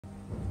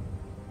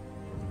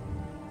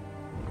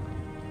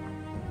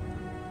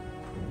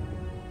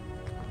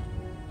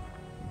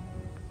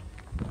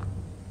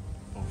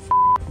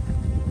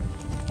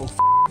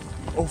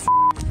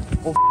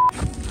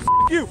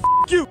You.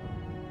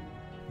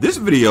 This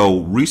video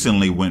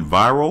recently went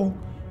viral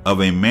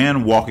of a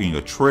man walking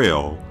a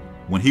trail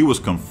when he was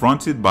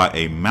confronted by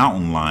a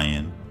mountain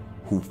lion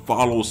who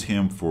follows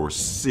him for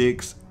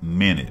 6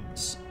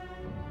 minutes.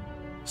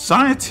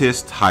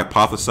 Scientists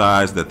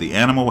hypothesized that the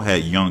animal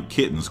had young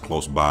kittens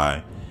close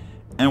by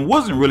and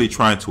wasn't really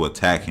trying to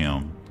attack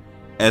him,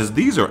 as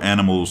these are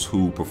animals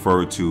who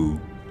prefer to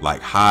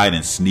like hide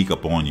and sneak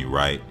up on you,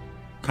 right?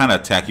 Kind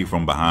of attack you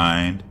from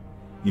behind,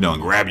 you know,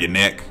 and grab your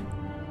neck.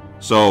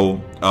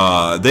 So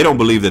they don't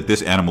believe that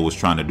this animal was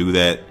trying to do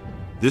that.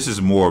 This is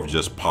more of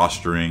just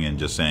posturing and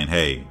just saying,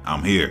 hey,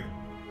 I'm here.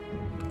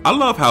 I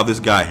love how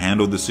this guy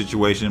handled the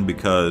situation,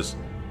 because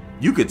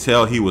you could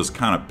tell he was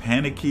kind of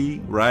panicky,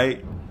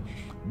 right?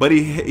 But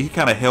he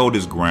kind of held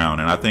his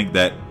ground, and I think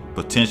that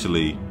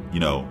potentially, you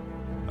know,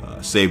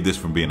 saved this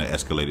from being an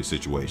escalated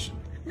situation.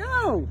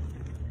 No!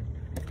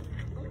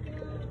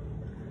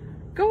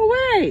 Go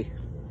away!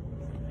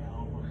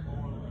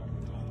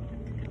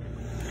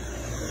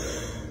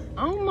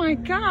 Oh my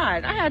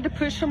God, I had to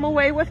push him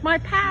away with my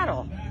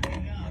paddle.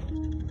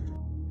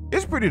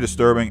 It's pretty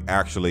disturbing,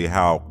 actually,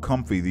 how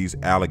comfy these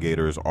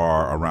alligators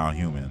are around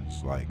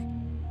humans. Like,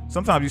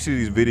 sometimes you see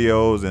these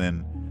videos,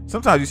 and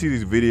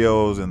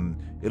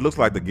it looks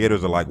like the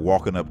gators are like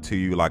walking up to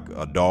you like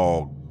a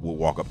dog will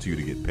walk up to you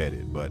to get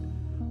petted. But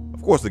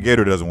of course, the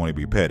gator doesn't want to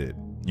be petted,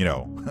 you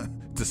know,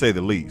 to say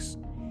the least.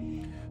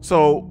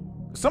 So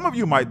some of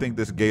you might think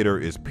this gator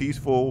is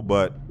peaceful,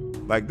 but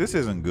like, this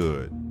isn't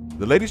good.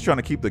 The lady's trying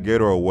to keep the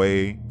gator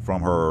away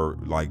from her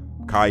like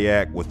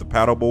kayak with the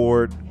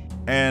paddleboard,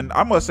 and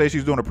I must say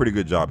she's doing a pretty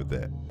good job at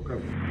that.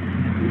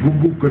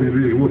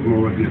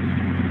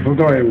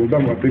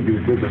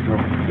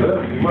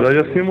 Да,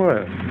 я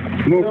снимаю.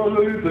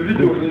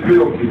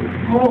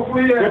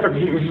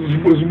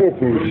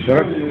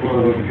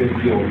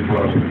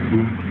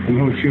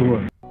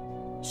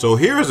 So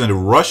here's a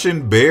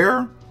Russian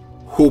bear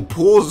who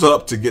pulls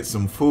up to get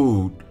some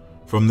food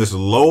from this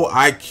low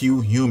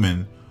IQ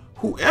human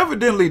who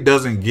evidently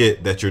doesn't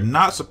get that you're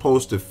not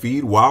supposed to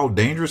feed wild,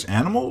 dangerous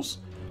animals,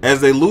 as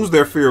they lose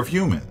their fear of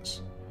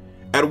humans.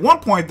 At one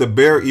point, the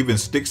bear even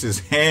sticks his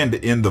hand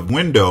in the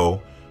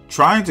window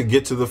trying to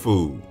get to the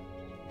food.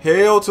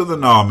 Hell to the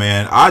no,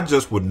 man. I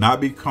just would not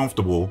be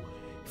comfortable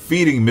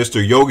feeding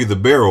Mr. Yogi the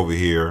bear over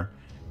here,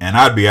 and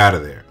I'd be out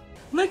of there.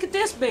 Look at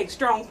this big,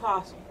 strong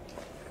possum.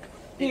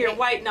 Here,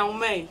 waiting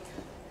on me.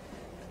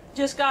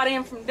 Just got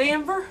in from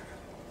Denver.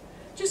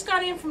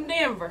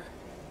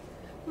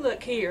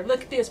 Look here,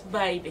 look at this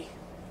baby.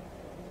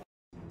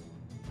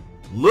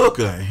 Look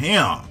at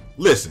him.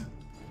 Listen,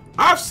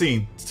 I've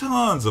seen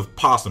tons of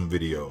possum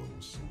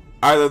videos.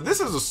 Either this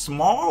is a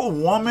small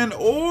woman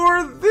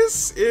or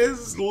this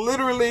is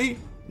literally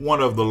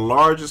one of the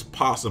largest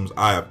possums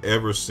I have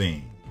ever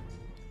seen.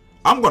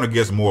 I'm gonna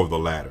guess more of the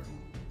latter.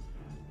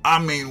 I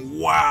mean,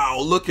 wow,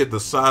 look at the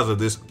size of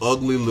this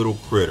ugly little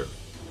critter.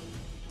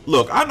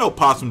 Look, I know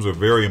possums are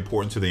very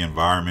important to the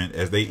environment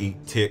as they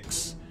eat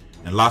ticks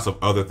and lots of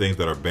other things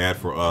that are bad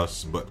for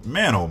us, but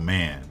man, oh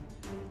man,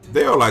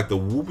 they are like the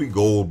Whoopi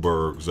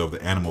Goldbergs of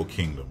the animal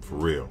kingdom, for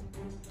real.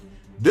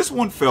 This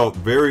one felt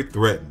very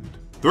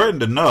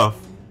threatened enough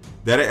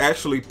that it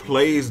actually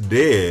plays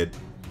dead,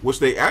 which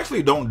they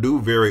actually don't do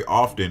very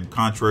often,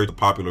 contrary to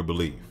popular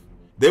belief.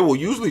 They will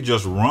usually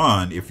just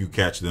run if you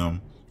catch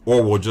them,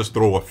 or will just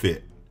throw a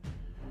fit.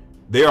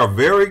 They are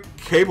very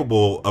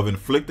capable of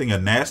inflicting a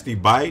nasty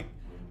bite,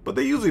 but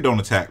they usually don't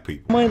attack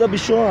people. Mãe da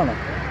bichona.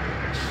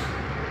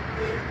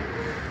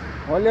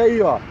 Olha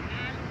aí, ó.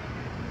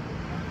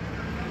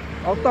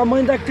 Olha o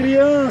tamanho da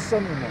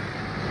criança, meu irmão.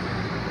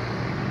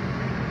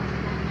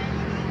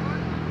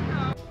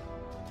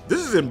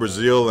 This is in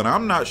Brazil, and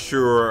I'm not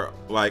sure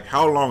like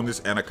how long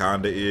this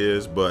anaconda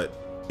is, but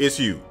it's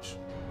huge.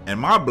 And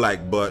my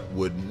black butt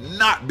would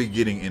not be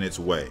getting in its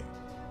way.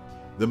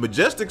 The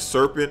majestic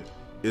serpent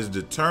is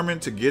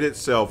determined to get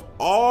itself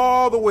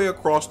all the way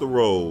across the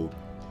road,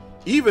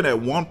 even at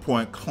one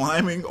point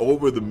climbing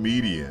over the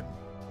median.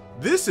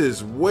 This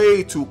is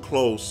way too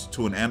close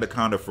to an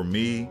anaconda for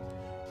me,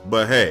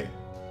 but hey,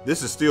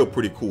 this is still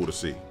pretty cool to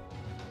see.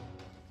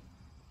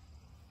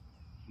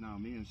 No,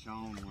 me and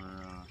Sean were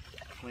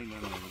cleaning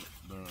out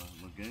the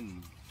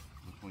lagoon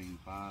between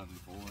 5 and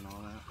 4 and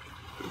all that.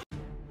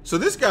 So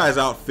this guy's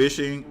out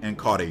fishing and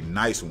caught a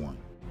nice one.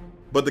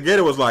 But the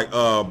gator was like,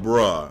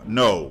 bruh,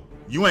 no,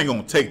 you ain't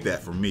gonna take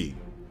that from me.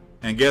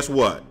 And guess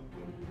what?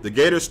 The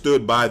gator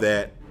stood by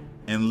that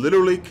and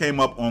literally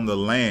came up on the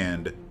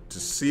land to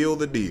seal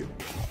the deal.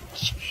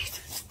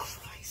 Jesus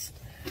Christ.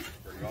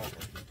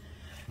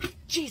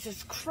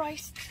 Jesus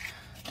Christ.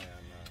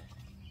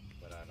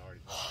 But I'd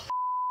already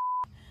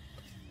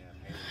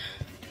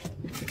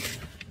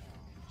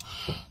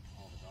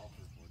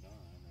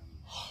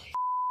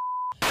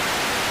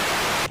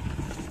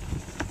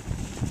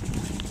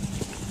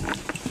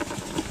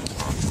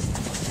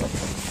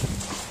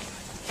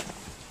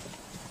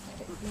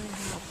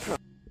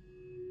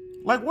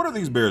Like, what are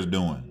these bears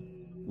doing?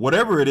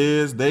 Whatever it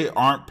is, they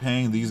aren't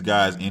paying these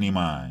guys any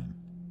mind.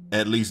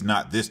 At least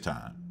not this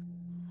time.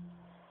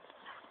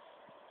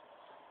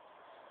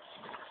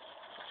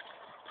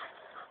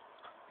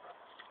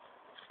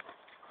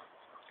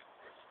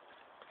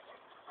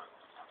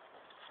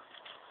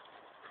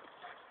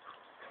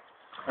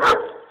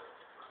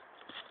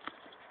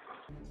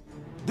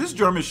 This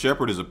German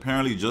Shepherd is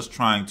apparently just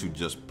trying to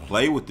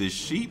play with this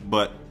sheep,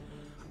 but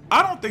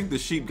I don't think the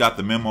sheep got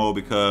the memo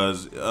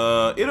because it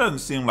doesn't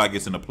seem like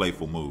it's in a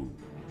playful mood.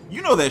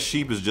 You know that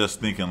sheep is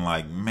just thinking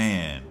like,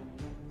 man,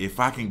 if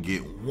I can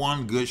get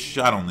one good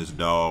shot on this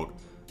dog,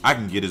 I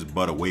can get his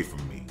butt away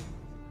from me.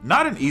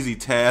 Not an easy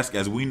task,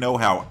 as we know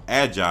how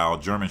agile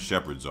German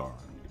Shepherds are.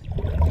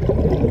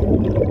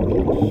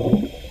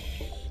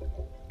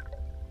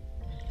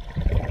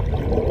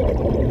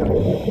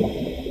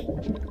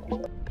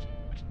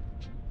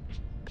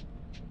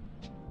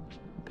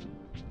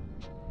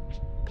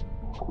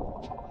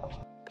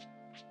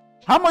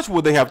 How much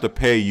would they have to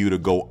pay you to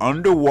go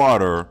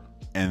underwater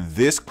and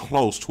this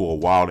close to a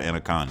wild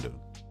anaconda?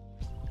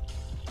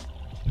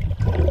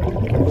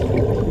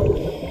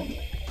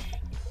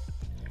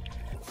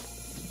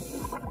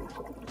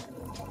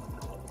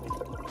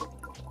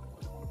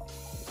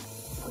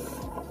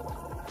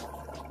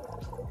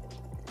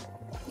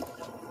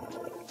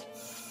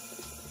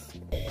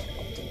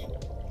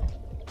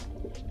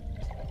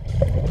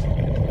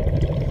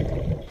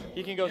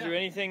 He can go through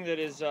anything that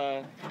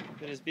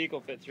his beak will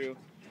fit through.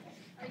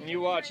 When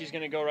you watch, he's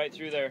gonna go right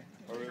through there.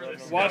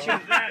 Watch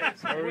him.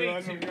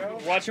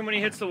 Watch him when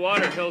he hits the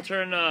water. He'll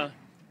turn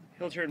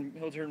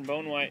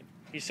bone white.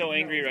 He's so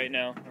angry right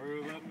now.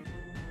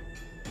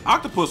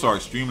 Octopus are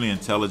extremely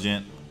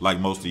intelligent, like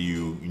most of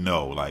you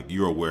know, like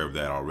you're aware of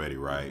that already,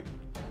 right?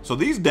 So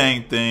these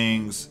dang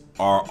things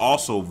are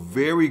also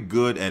very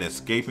good at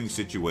escaping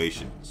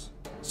situations.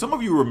 Some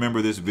of you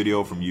remember this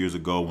video from years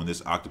ago when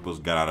this octopus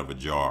got out of a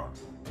jar.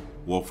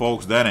 Well,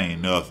 folks, that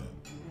ain't nothing.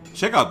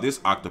 Check out this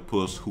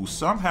octopus who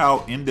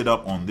somehow ended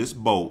up on this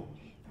boat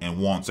and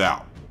wants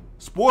out.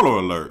 Spoiler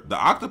alert, the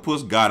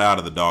octopus got out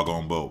of the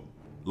doggone boat.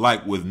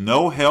 Like with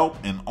no help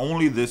and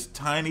only this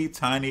tiny,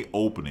 tiny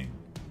opening.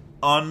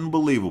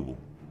 Unbelievable.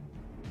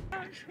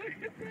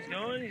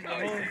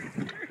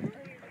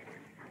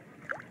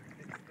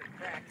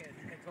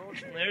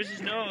 There's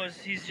his nose.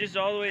 He's just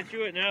all the way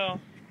through it now.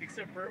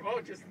 Except for,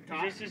 oh, just the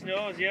top. Just his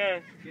nose,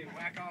 yeah. Okay,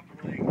 whack off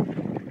the leg.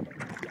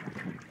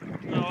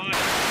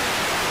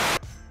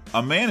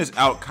 A man is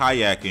out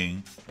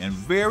kayaking and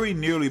very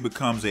nearly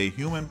becomes a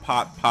human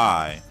pot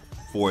pie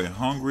for a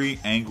hungry,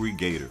 angry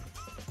gator.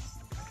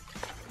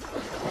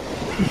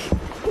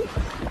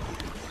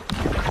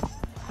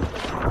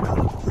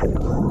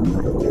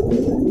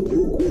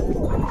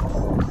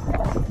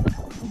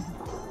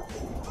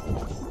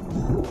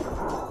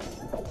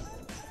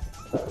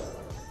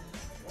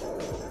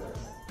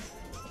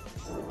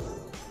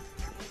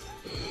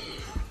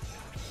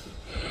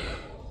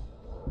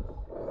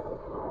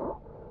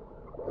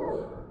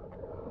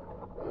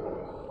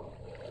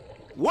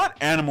 What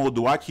animal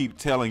do I keep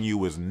telling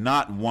you is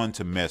not one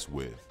to mess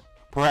with?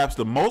 Perhaps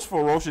the most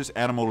ferocious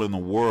animal in the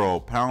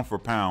world, pound for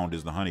pound,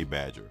 is the honey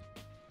badger.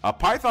 A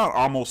python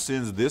almost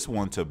sends this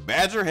one to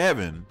badger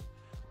heaven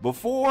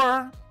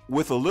before,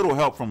 with a little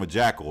help from a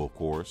jackal of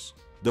course,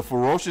 the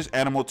ferocious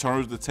animal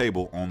turns the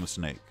table on the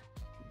snake.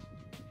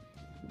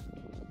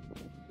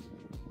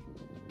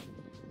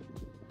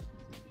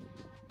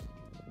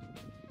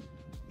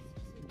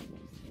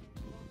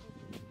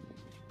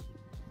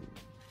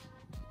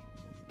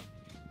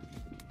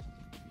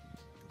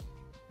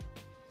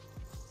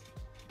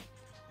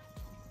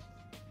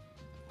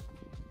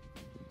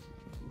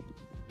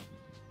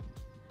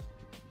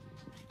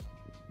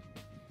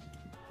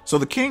 So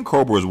the king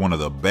cobra is one of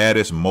the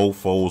baddest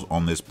mofos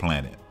on this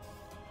planet.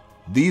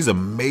 These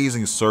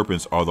amazing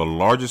serpents are the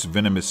largest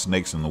venomous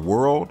snakes in the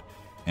world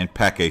and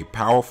pack a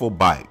powerful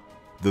bite.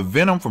 The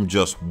venom from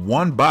just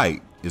one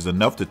bite is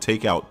enough to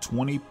take out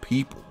 20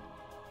 people.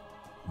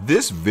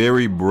 This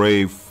very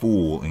brave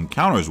fool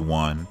encounters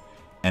one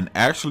and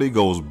actually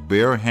goes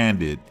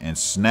barehanded and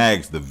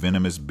snags the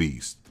venomous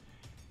beast.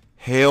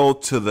 Hail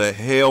to the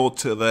hail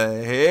to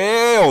the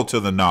hail to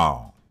the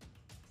gnaw.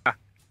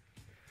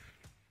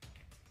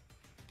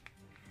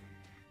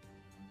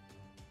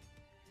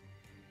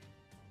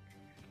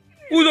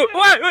 Ui rồi,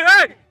 ôi, ôi,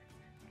 ôi.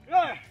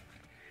 Rồi,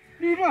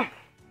 đi rồi.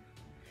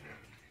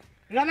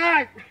 Lần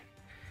này.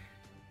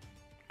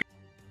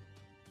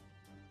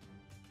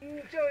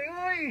 Trời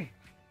ơi.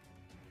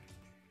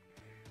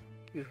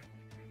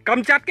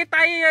 Cầm chặt cái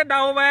tay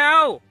đầu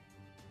vào.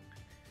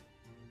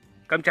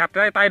 Cầm chặt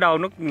cái tay đầu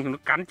nó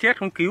cắn chết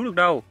không cứu được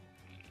đâu.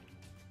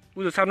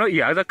 Ui rồi sao nó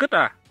ỉa ra cứt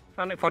à?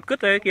 Sao lại phọt cứt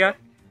thế kìa?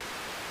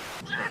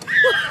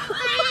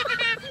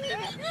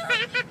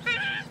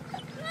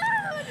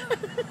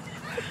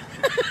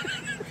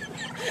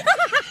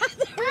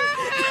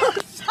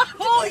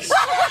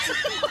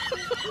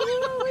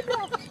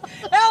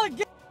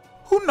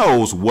 Who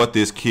knows what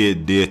this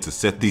kid did to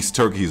set these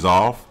turkeys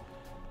off?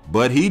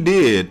 But he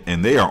did,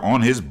 and they are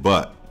on his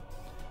butt.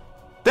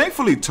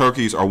 Thankfully,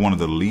 turkeys are one of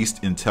the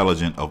least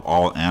intelligent of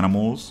all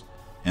animals,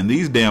 And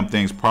these damn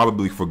things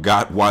probably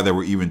forgot why they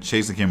were even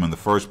chasing him in the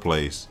first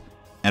place,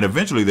 and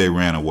eventually they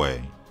ran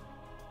away.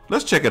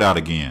 Let's check it out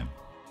again.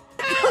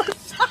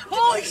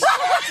 Holy shit!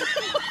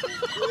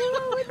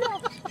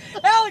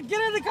 Alec,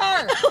 get in the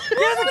car!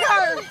 Get in the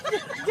car!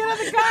 Get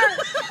in the car!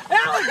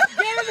 Alec,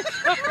 get in the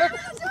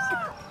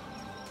car!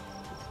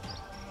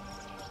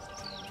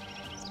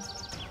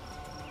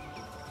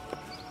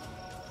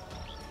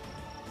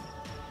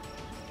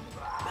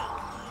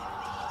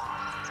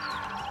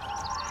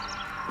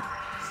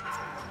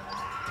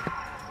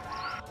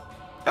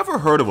 Ever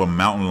heard of a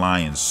mountain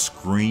lion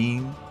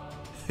scream?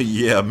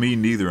 Yeah, me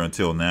neither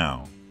until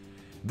now.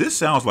 This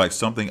sounds like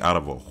something out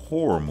of a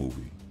horror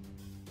movie.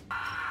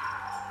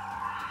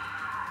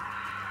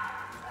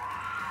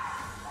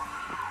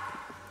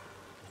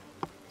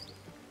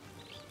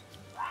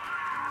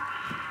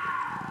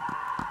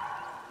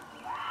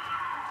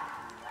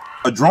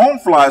 A drone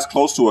flies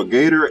close to a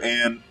gator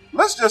and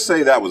let's just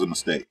say that was a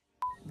mistake.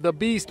 The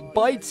beast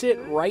bites it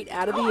right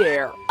out of the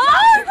air. Oh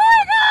my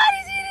God,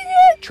 he's eating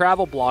it!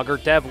 Travel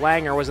blogger Dev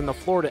Langer was in the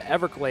Florida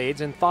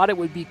Everglades and thought it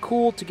would be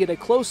cool to get a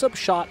close-up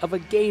shot of a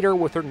gator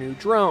with her new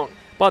drone.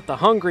 But the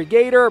hungry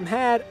gator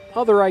had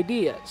other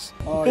ideas.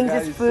 Thinks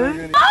it's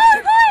food?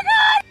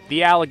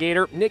 The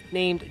alligator,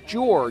 nicknamed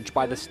George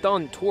by the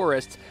stunned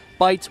tourists,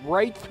 bites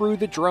right through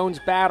the drone's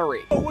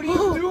battery. What are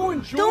you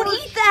doing, George? Don't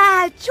eat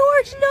that!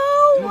 George,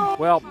 no!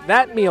 Well,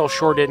 that meal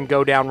sure didn't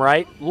go down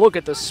right. Look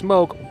at the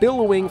smoke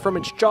billowing from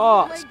its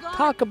jaws.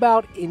 Talk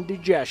about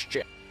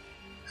indigestion.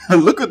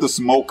 Look at the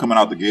smoke coming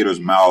out the gator's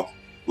mouth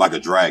like a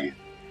dragon.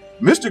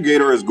 Mr.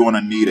 Gator is going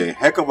to need a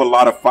heck of a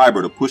lot of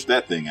fiber to push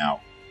that thing out.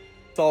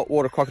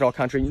 Saltwater crocodile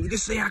country, and you can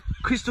see how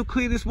crystal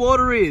clear this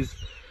water is.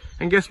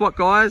 And guess what,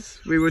 guys?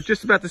 We were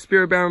just about to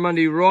spear a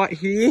barramundi right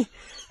here,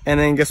 and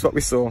then guess what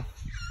we saw?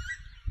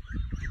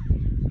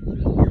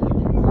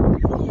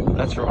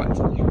 That's right.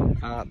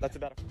 That's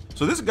about it.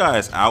 So this guy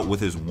is out with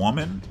his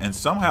woman and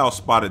somehow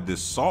spotted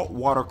this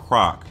saltwater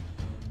croc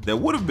that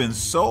would have been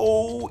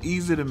so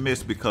easy to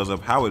miss because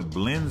of how it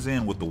blends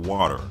in with the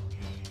water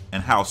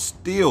and how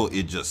still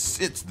it just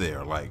sits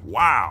there. Like,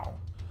 wow.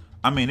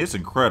 I mean, it's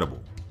incredible.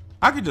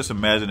 I could just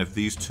imagine if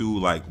these two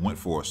like went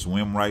for a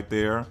swim right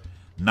there,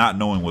 not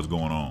knowing what's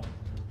going on.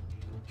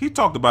 He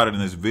talked about it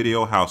in this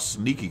video, how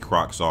sneaky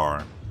crocs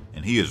are,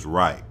 and he is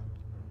right.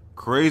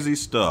 Crazy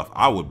stuff.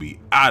 I would be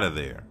out of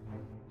there.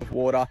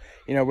 Water,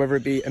 you know, whether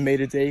it be 1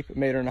 meter deep,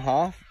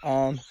 1.5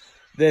 meters,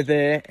 they're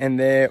there and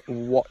they're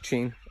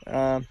watching.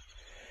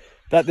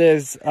 That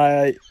there's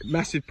a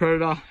massive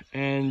predator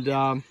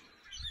and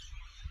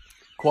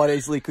quite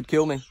easily could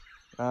kill me.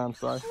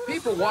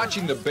 People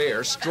watching the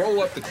bear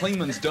stroll up the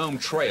Clingman's Dome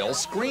Trail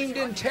screamed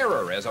in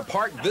terror as a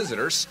park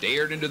visitor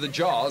stared into the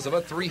jaws of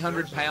a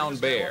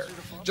 300-pound bear.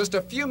 Just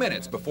a few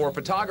minutes before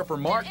photographer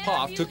Mark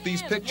Poff took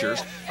these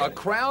pictures, a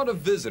crowd of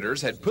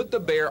visitors had put the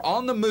bear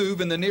on the move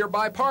in the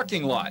nearby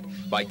parking lot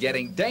by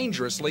getting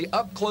dangerously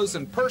up close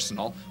and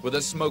personal with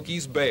a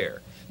Smokies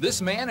bear.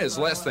 This man is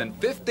less than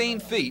 15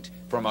 feet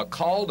from a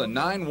call to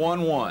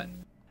 911.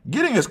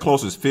 Getting as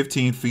close as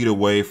 15 feet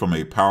away from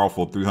a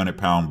powerful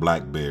 300-pound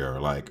black bear,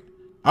 like,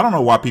 I don't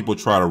know why people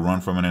try to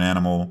run from an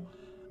animal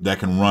that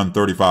can run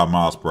 35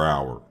 miles per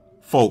hour.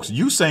 Folks,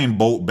 Usain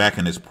Bolt back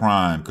in his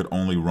prime could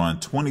only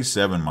run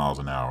 27 miles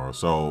an hour,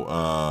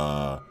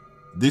 so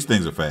these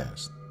things are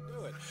fast.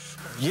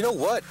 You know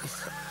what?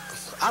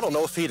 I don't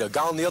know if he'd have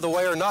gone the other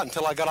way or not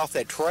until I got off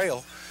that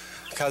trail,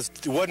 because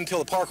it wasn't until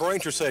the park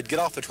ranger said, get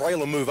off the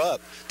trail and move up,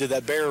 did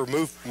that bear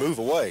move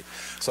away.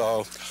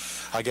 So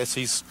I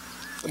guess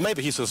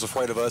maybe he's as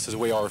afraid of us as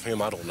we are of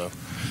him. I don't know.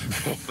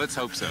 Let's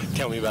hope so.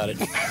 Tell me about it.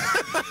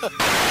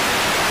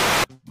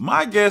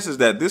 My guess is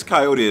that this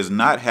coyote is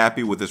not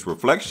happy with its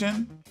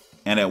reflection,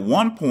 and at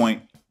one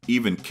point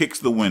even kicks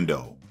the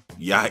window.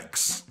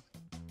 Yikes.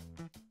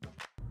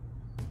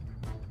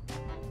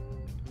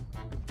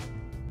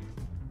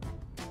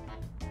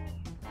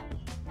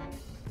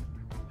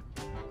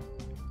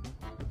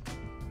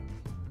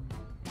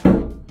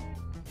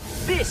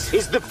 This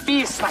is the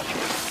fear snake.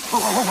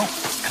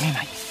 Whoa. Come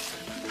here, mate.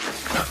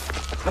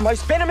 The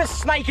most venomous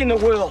snake in the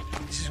world.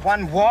 This is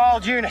one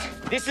wild unit.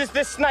 This is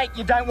the snake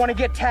you don't want to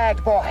get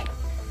tagged by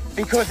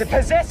because it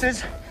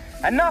possesses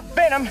enough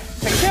venom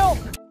to kill.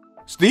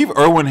 Steve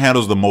Irwin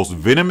handles the most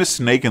venomous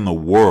snake in the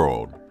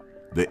world,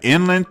 the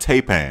inland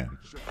taipan.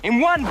 In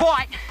one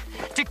bite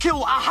to kill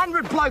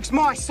 100 blokes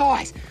my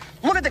size.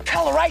 Look at the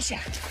coloration.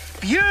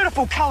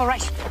 Beautiful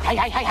coloration.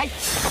 Hey.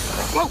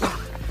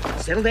 Whoa.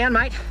 Settle down,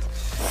 mate.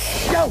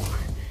 Go.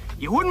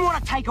 You wouldn't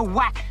want to take a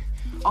whack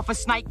off a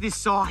snake this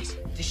size.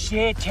 To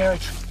share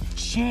territory,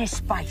 share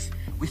space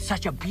with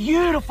such a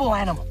beautiful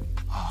animal.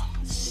 Oh,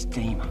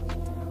 steamer,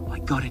 I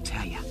gotta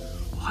tell you,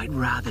 I'd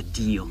rather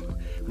deal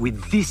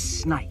with this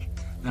snake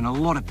than a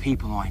lot of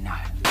people I know.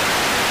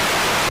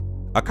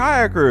 A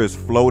kayaker is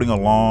floating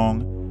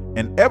along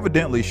and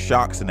evidently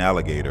shocks an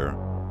alligator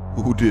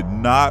who did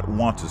not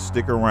want to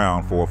stick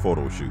around for a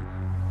photo shoot.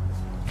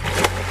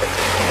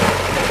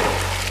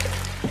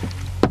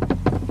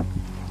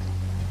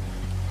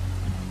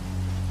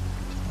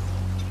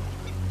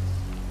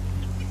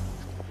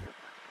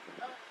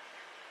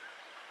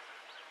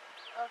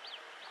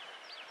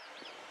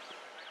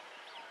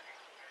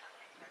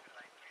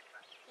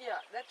 Yeah,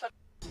 that's a...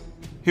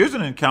 Here's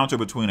an encounter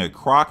between a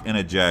croc and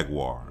a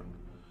jaguar.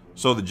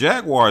 So the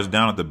jaguar is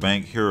down at the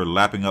bank here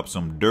lapping up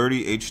some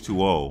dirty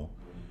H2O,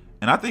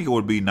 and I think it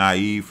would be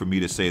naive for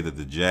me to say that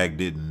the jag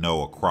didn't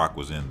know a croc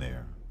was in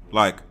there.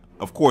 Like,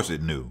 of course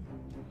it knew.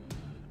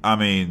 I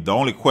mean, the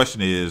only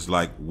question is,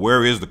 like,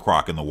 where is the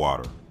croc in the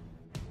water?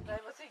 I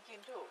was thinking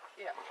too,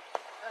 yeah.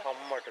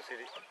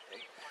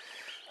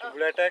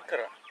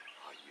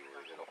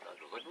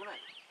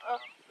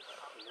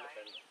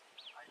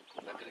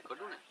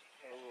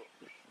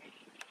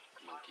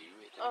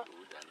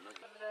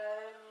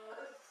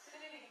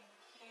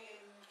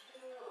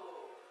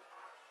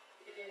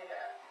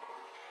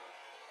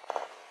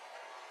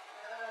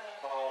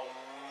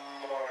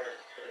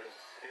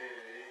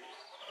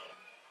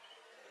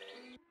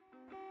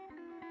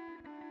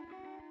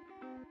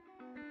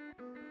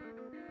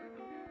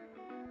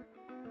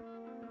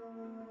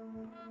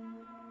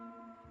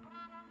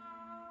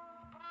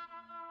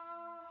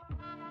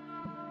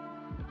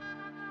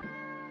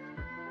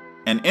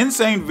 An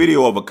insane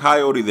video of a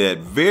coyote that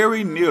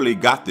very nearly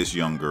got this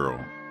young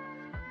girl.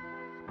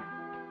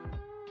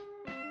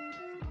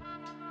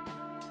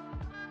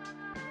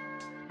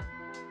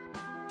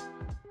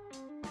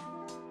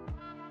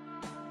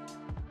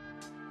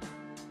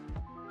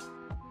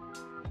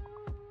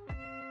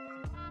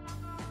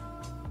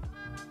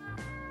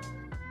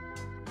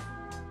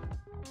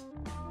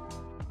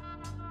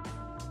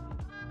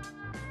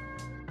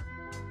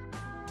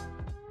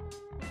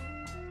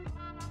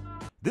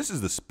 This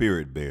is the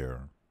spirit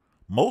bear.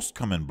 Most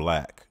come in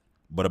black,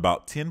 but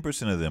about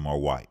 10% of them are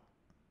white.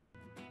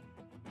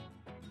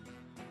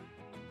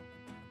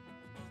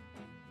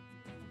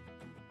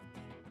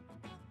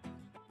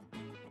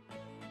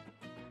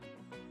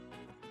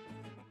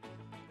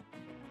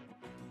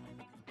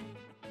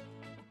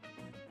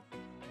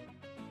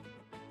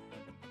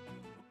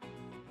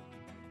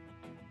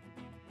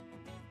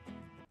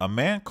 A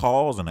man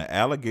calls and an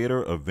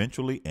alligator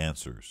eventually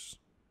answers.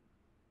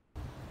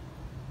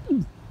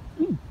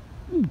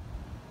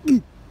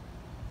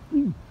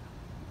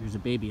 There's a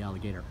baby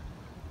alligator.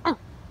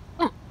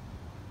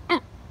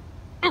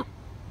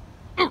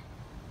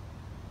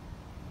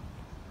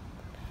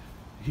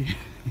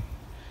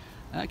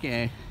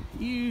 Okay,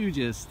 you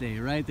just stay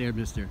right there,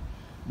 mister.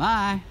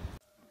 Bye.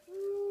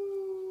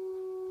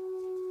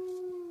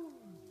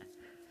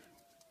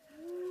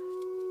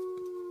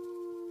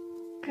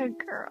 Good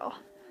girl.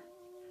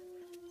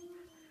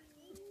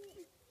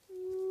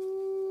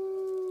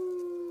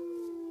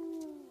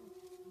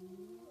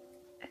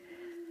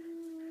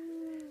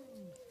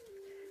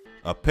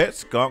 A pet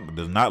skunk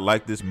does not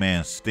like this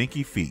man's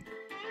stinky feet.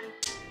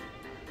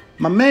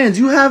 My mans,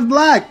 you have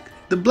black.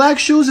 The black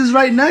shoes is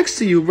right next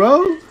to you,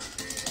 bro.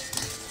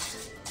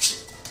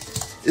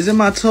 Is it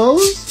my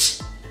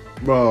toes?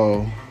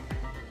 Bro.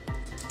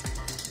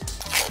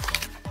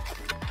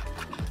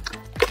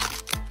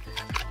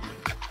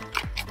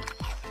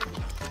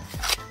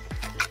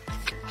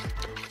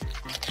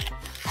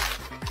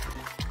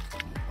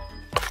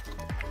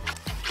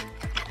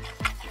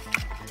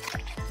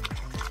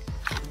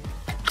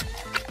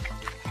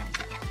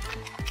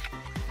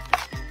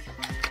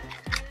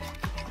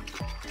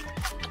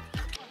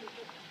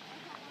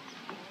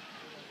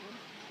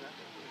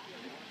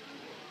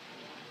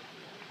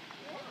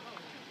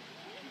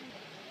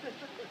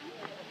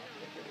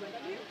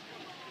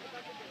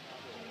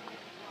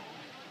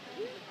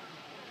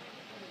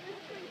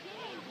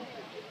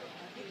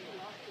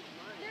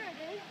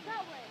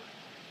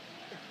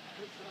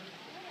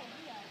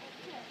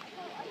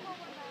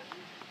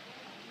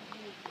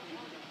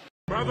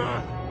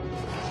 Brother,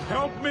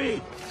 help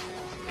me!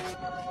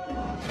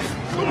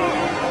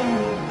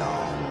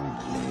 Long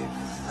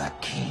live the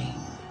king.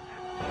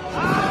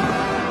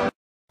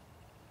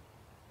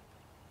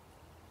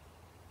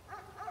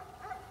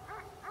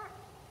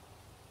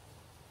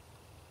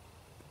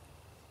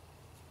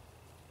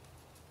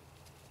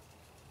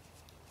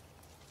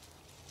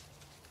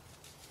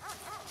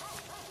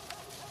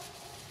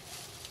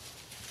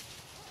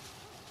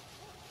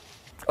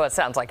 Well, it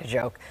sounds like a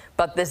joke,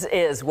 but this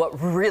is what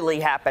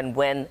really happened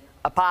when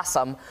a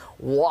possum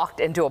walked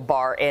into a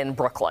bar in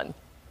Brooklyn.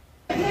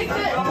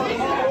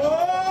 That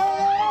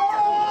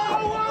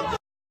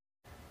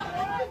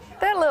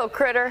little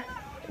critter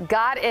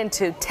got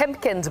into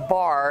Timken's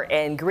bar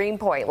in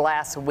Greenpoint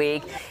last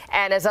week,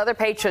 and as other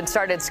patrons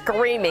started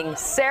screaming,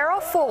 Sarah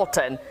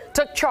Fulton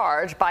took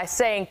charge by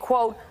saying,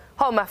 quote,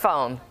 "Hold my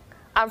phone.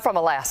 I'm from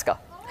Alaska."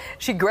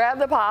 She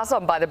grabbed the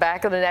possum by the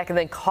back of the neck and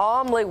then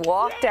calmly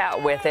walked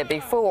out with it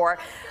before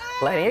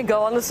letting it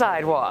go on the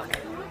sidewalk.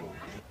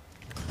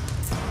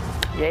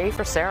 Yay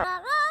for Sarah.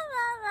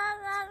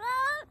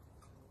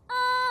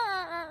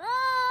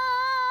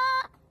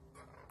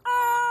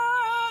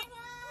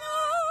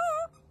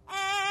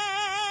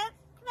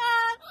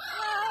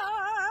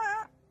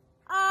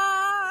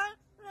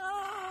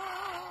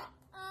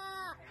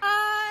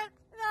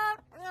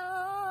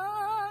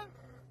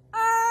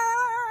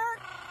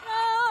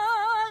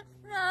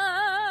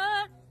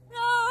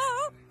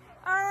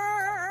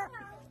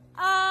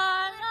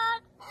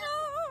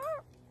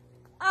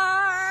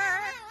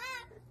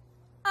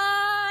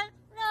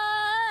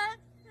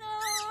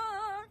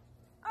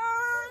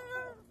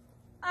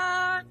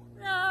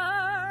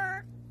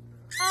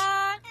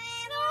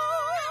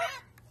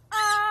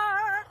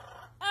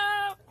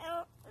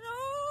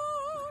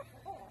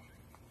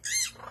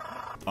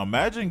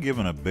 Imagine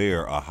giving a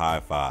bear a high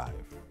five.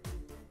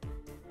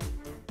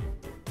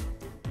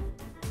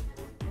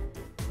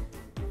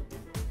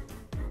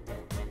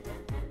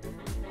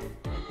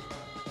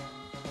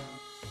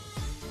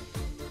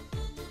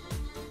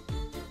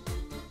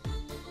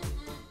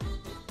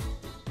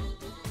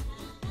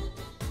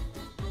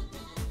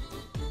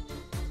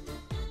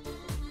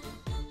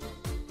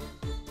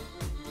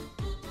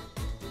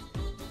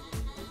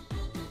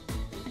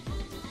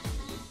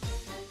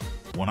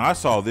 When I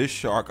saw this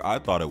shark, I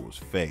thought it was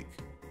fake.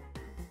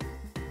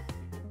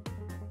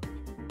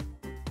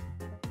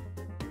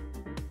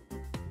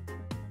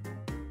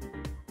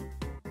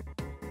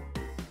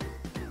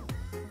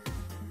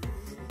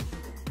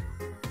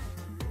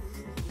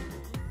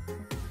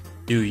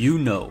 Do you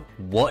know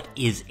what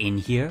is in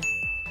here?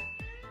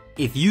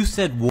 If you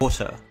said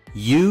water,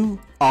 you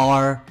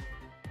are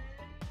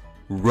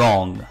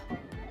wrong.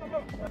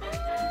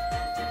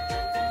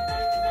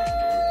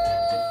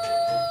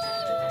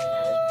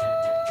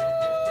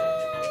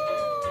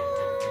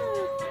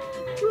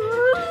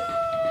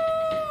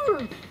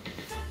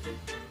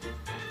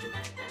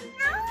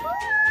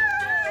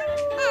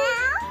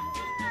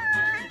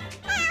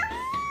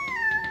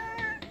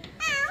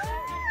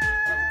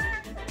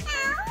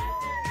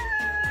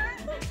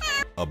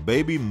 A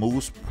baby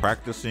moose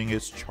practicing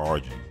its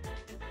charging.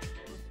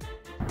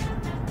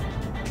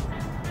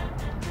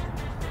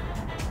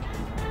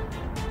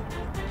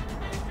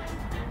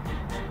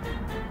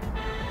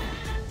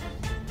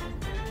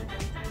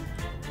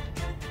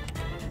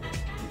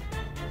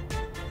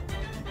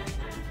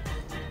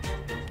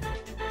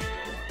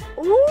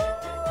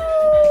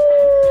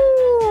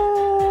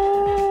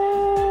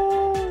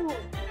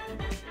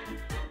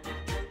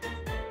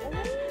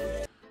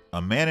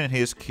 A man and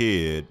his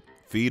kid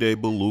feed a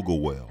beluga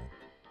whale.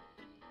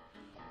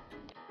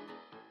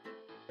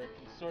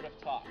 He's sort of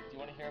talk. Do you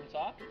want to hear him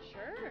talk?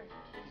 Sure.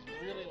 He's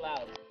really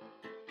loud.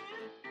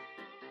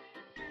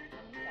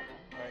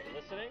 Alright,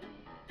 listening?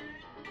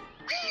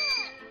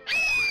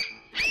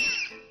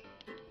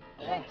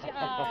 Good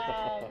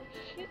job.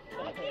 Good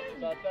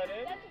Is that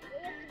it? That's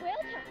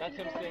whale talk. That's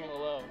him saying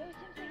hello. That was him saying hello.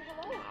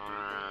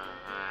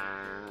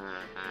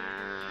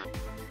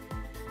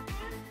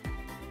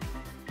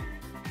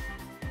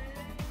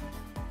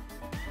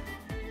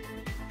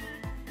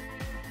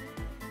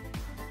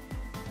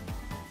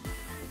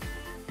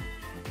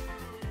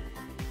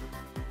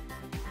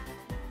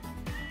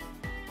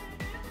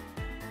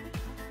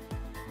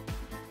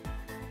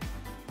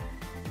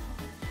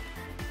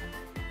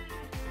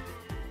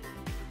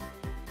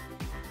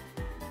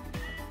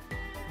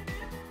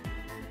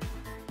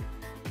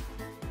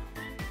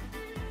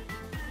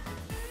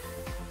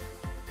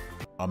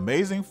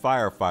 Amazing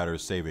firefighters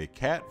save a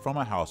cat from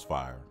a house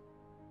fire.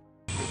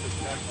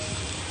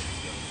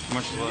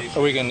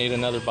 Are we gonna need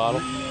another bottle?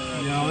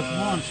 Yeah, let's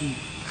want some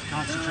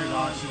concentrated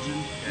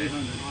oxygen.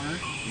 800.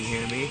 You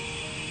hear me?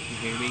 You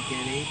hear me,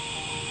 Kenny?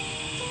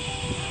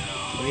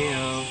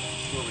 Leo.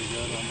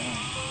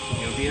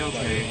 You'll be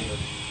okay.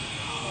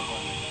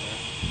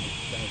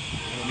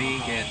 You'll be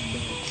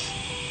getting.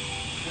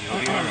 You'll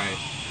be alright.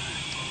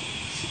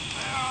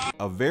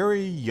 A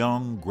very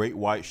young great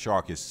white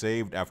shark is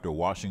saved after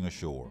washing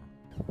ashore.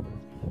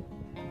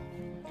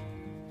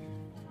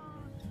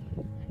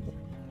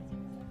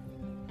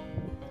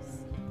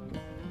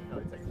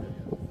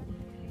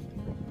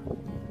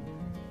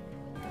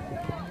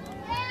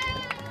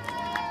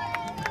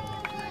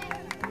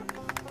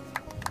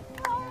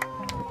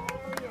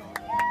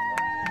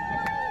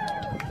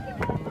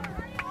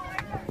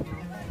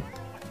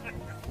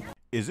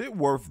 Is it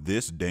worth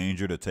this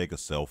danger to take a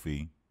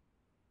selfie?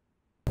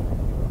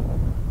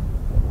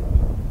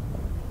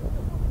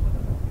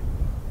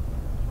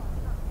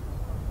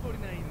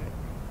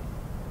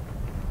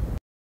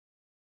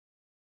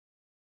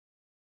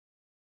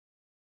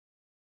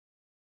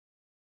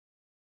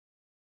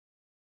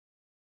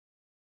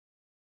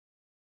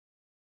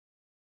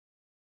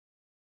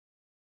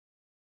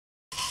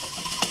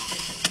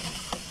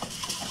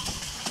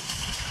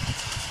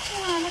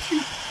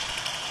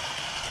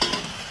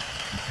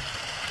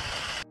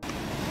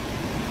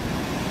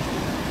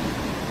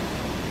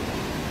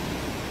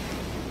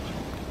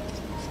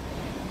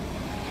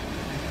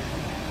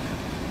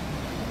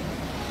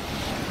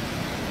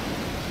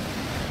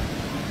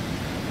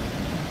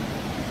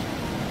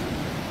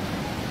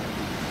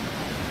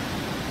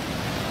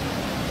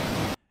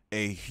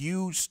 A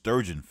huge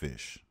sturgeon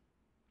fish.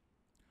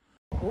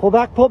 Pull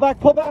back, pull back,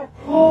 pull back.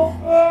 Pull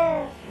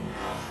back.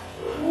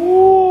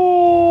 Whoa.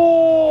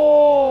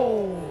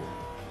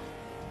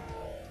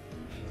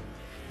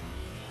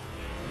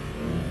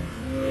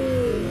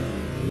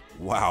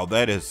 Wow,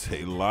 that is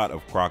a lot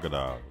of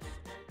crocodiles.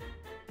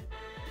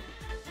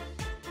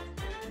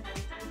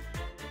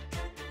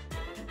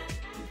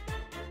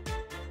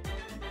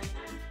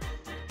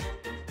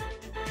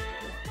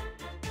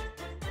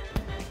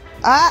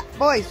 Ah,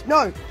 boys,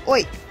 no.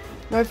 Oi,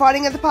 no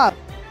fighting at the pub.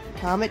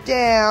 Calm it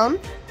down.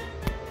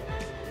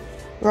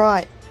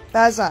 Right,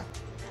 Bazza.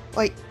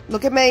 Oi,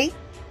 look at me.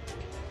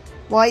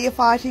 Why are you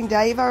fighting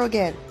Davo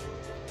again?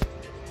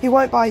 He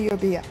won't buy you a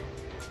beer.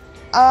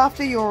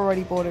 After you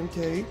already bought him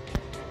 2.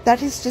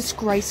 That is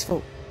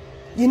disgraceful.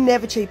 You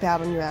never cheap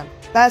out on your own.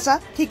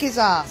 Bazza, kick his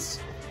ass.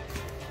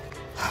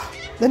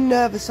 The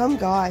nerve of some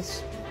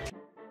guys.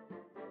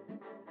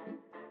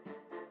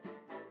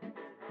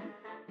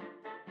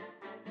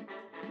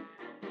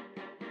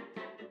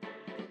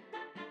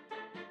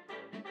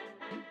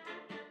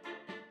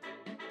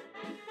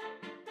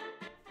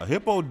 A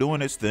hippo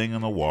doing its thing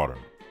in the water.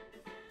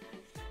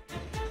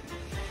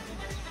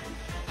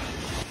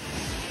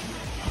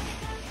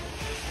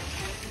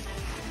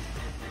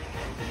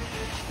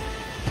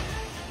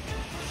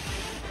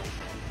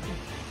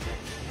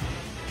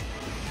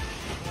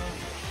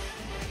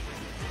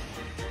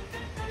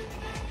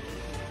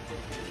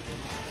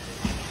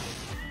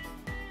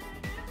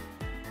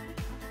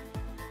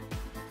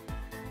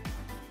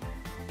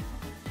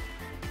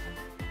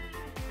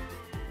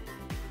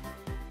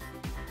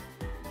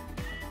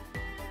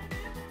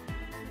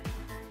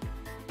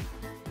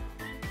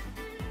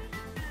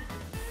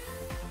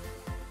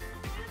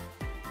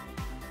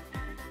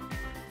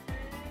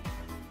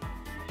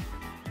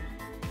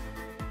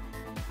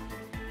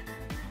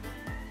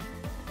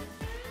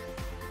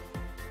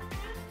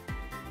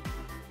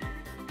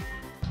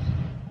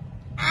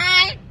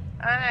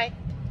 Hi.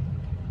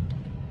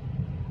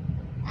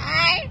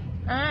 Hi.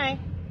 Hi.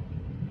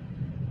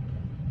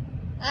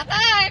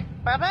 Bye-bye.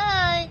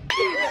 Bye-bye.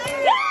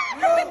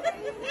 Oh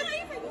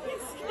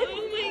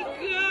my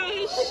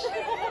gosh.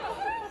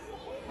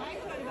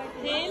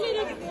 Hey,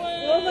 little boy.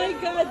 Oh my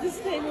god, this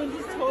penguin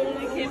just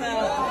totally came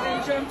out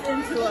and jumped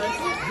into us.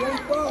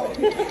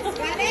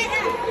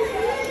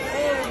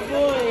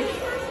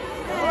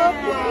 Oh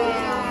boy.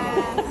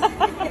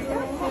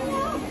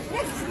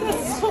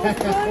 That's so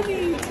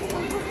funny.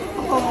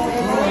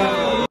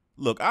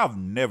 Look, I've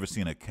never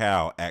seen a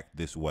cow act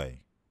this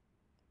way.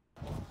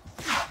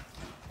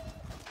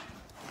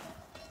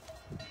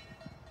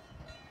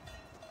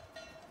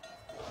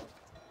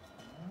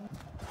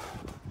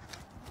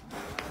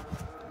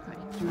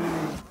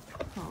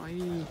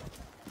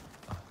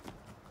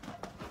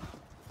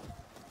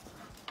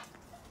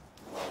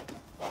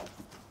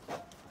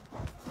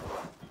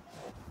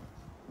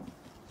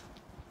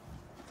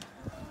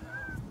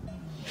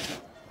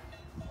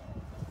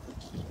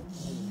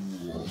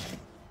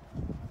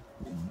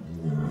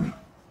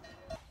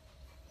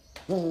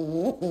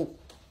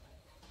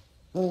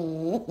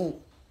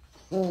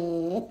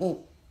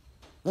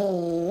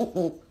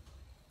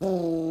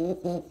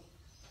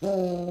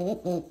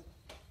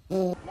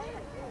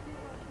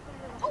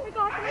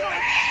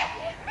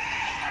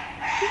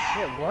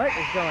 Yeah, what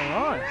is going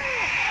on?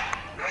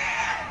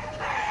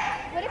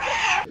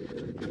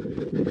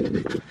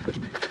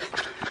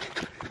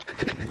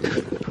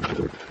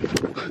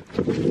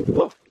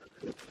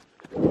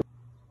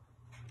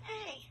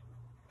 Hey,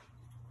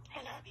 I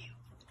love you.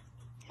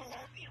 I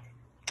love you.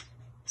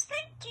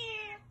 Thank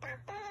you. What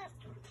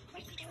are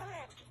you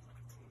doing?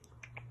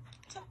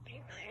 Don't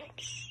be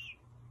relaxed.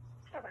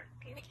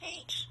 In the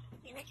cage.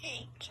 In the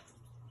cage.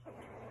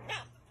 No.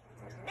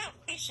 No.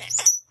 Reset.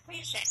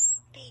 Reset.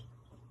 Be.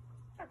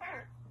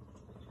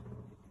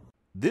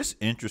 This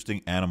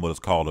interesting animal is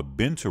called a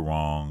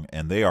binturong,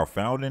 and they are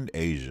found in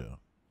Asia.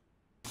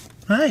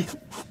 Hi,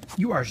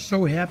 you are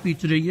so happy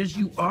today. Yes,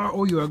 you are.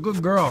 Oh, you're a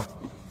good girl.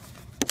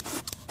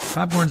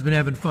 Popcorn's been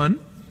having fun.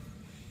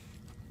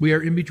 We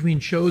are in between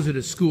shows at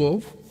a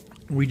school.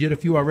 We did a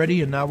few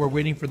already, and now we're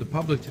waiting for the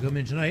public to come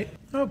in tonight.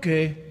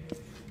 Okay.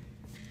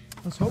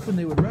 I was hoping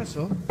they would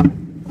wrestle.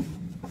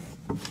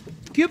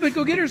 Cupid,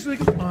 go get her so they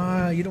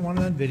can... you don't want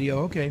it on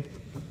video. Okay.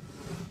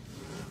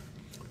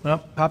 Well,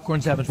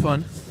 Popcorn's having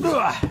fun.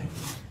 Ugh.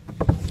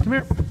 Come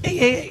here. Hey,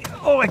 hey, hey.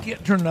 Oh, I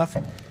can't turn it off.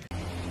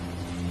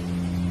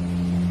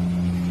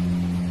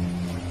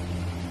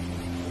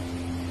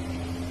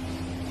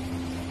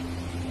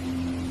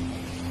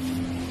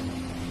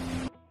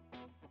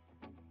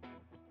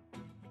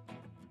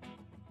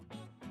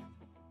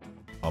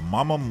 A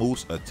mama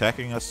moose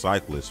attacking a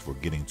cyclist for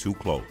getting too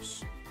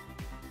close.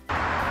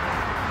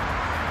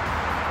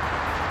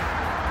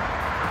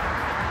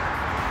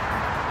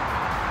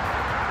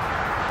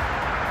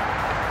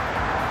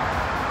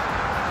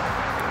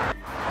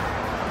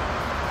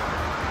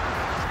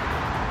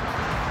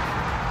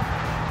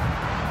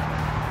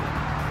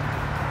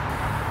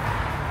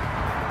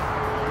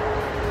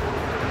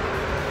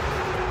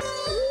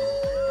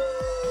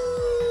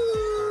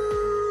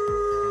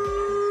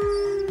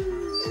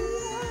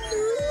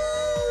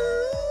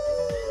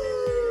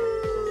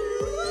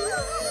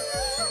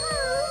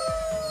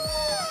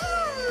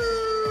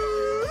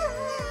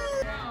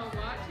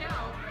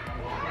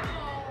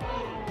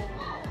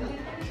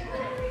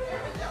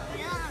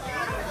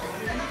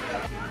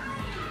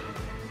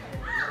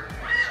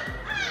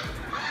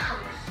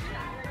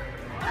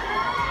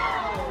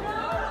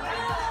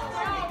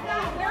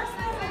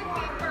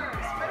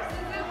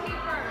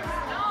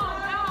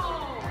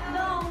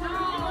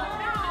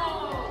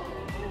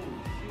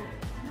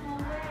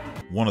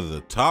 One of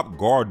the top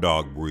guard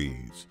dog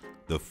breeds,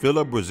 the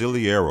Fila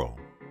Brasileiro.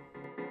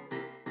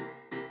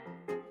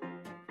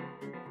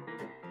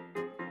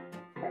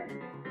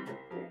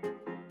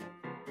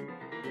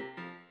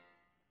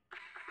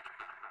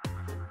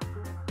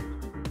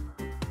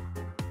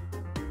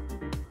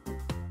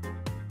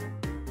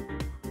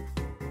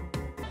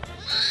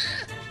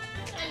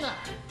 Nala.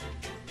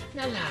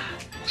 Nala.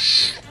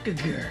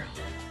 Good girl.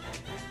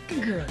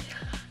 Good girl,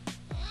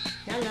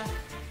 Nala. Nala.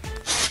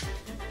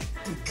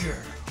 Good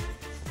girl.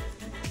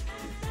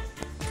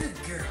 Good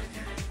girl.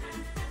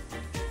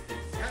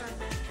 Nala.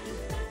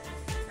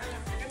 Nala,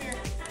 come here.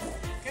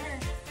 Come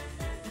here.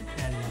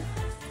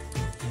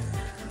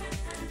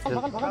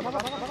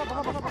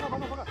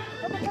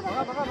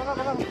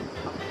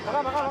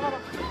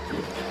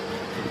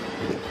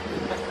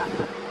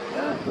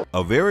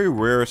 A very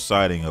rare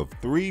sighting of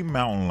 3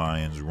 mountain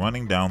lions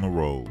running down the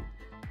road.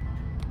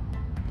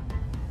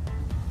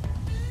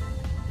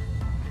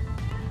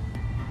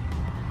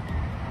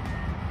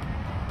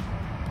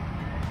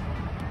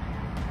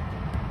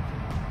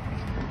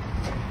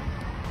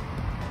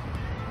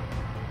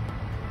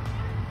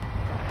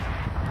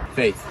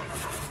 Faith,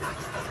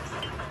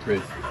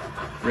 Ruth,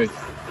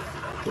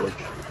 George,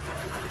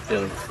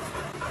 Billy,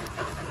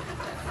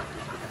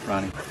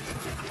 Ronnie,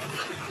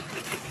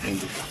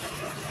 Andy,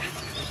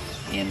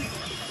 Annie,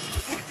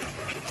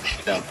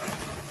 Belle,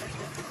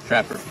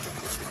 Trapper,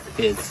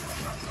 Piz,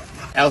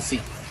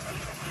 Elsie,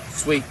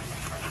 Sweet,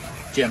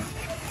 Jim,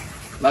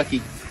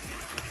 Lucky.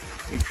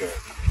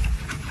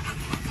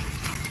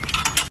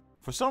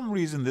 For some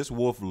reason, this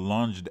wolf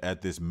lunged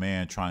at this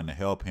man trying to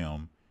help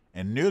him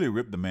and nearly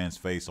ripped the man's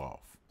face off.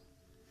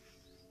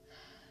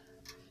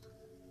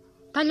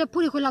 Taglia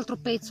pure quell'altro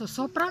pezzo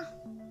sopra.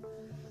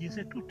 Gli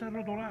sei tutto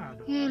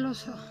arrotolato. Lo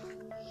so.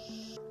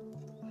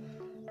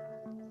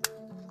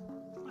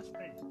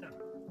 Aspetta.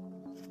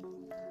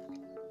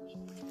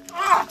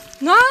 Ah!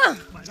 No!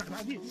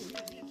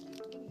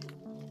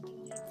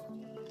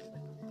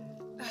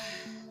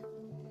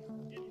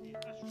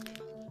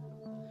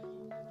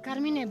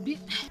 Carmine,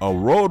 A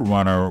road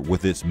runner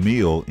with its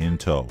meal in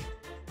tow.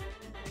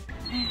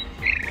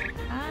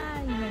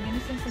 Ay, me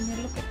vienes a enseñar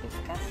lo que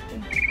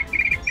pescaste.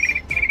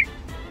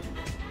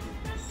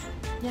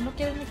 ¿Ya no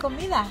quieres mi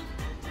comida?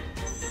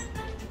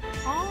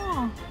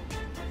 Oh.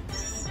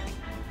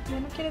 ¿Ya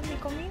no quieres mi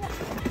comida?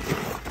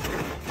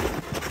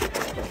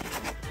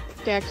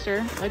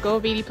 Dexter, let go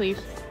of Edie,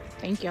 please.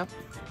 Thank you.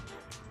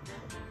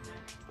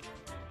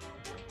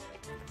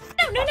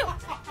 No!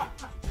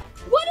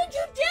 What did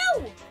you do?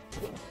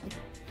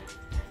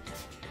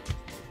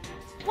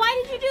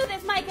 Why did you do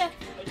this, Micah?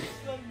 I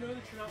just let him know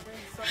that you're not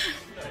wearing socks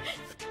tonight.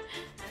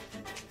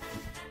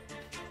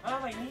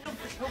 I need them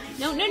for Toby.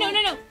 No.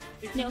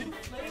 It's a new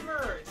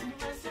flavor. It's a new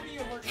recipe.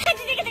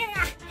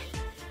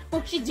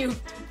 What'd you do?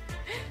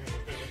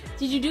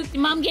 Did you do? Did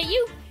Mom get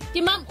you?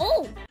 Did Mom?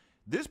 Oh!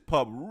 This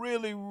pup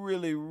really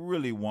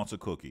wants a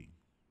cookie.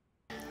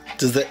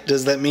 Does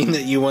that mean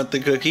that you want the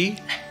cookie?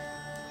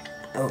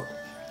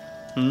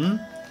 Hmm?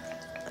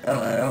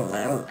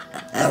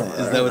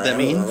 Is that what that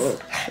means?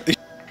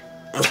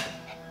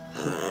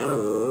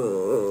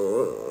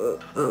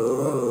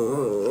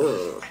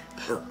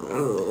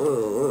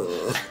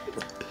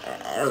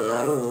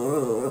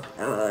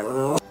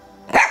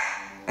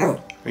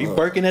 Are you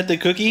barking at the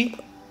cookie?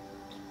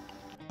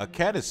 A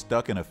cat is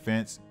stuck in a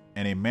fence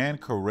and a man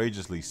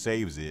courageously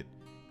saves it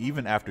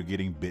even after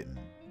getting bitten.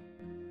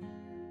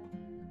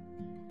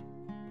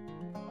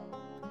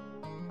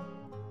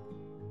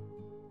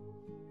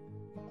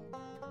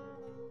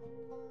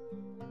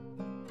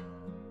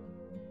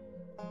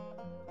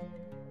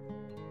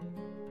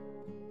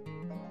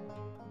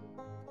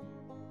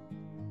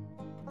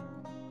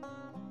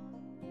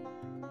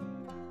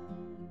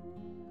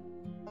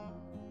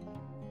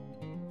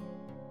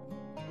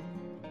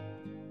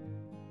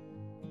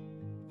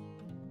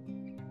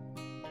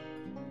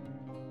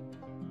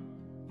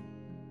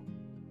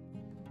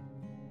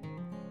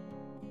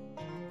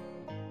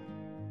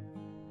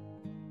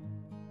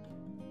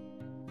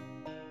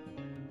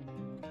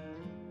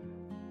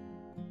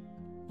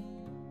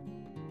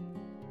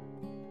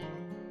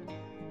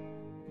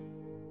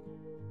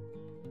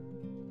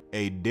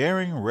 A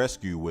daring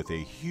rescue with a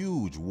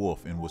huge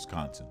wolf in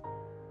Wisconsin.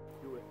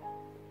 Do it.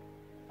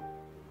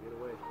 Get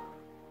away.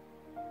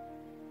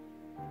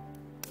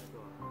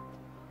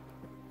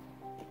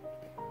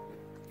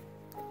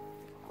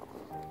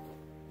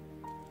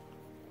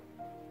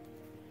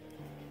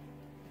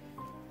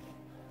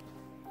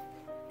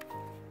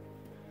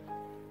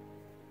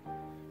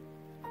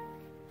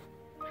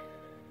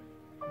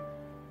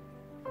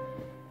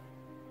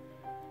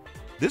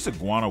 This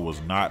iguana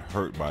was not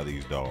hurt by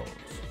these dogs.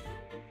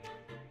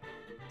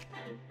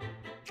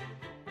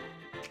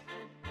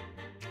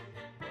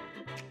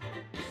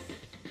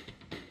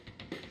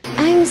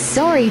 I'm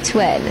sorry,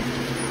 Twin.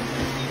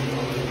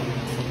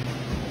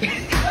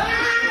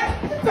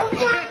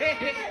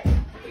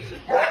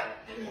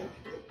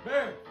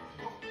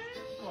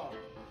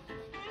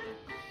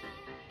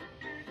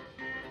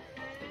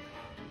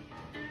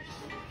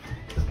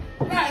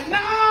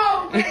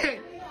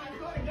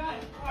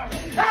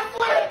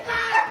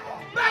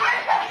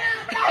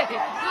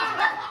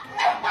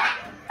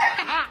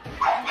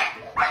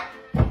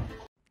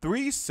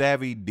 Three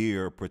savvy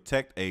deer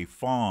protect a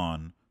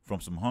fawn from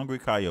some hungry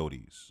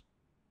coyotes.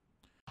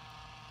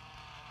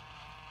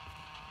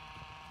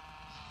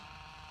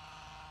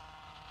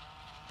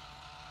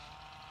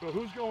 But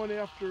who's going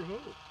after who?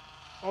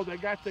 Oh, they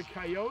got the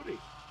coyote.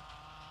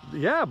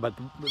 Yeah, but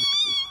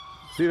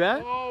see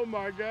that? Oh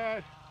my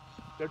God.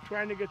 They're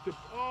trying to get the,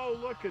 oh,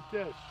 look at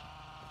this.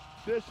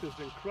 This is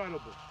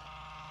incredible.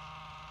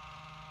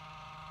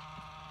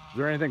 Is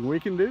there anything we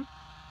can do?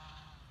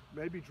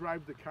 Maybe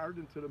drive the cart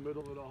into the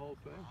middle of the whole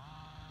thing.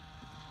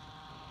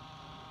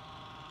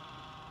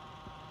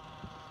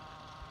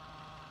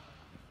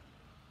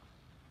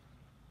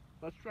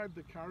 Let's drive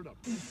the cart up.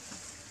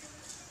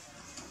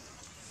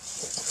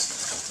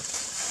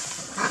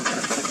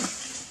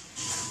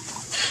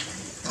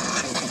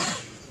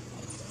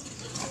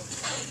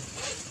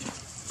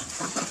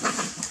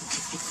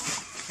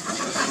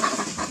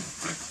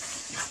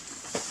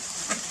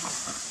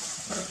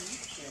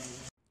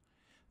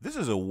 This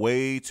is a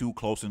way too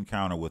close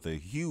encounter with a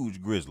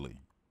huge grizzly.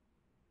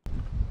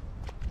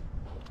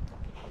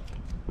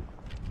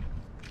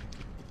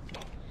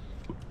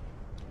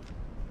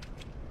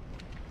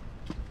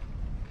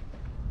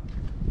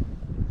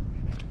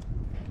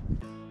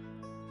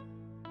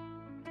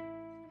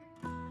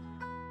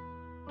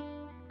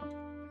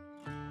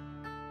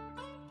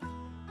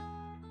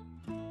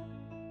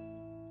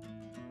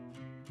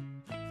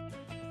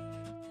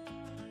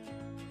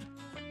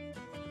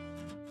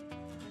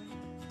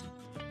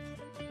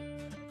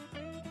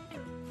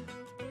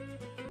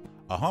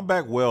 A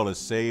humpback whale is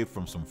saved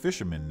from some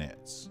fishermen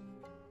nets.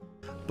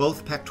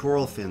 Both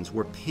pectoral fins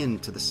were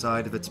pinned to the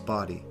side of its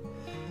body,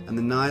 and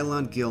the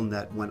nylon gill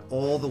net went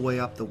all the way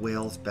up the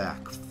whale's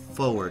back,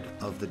 forward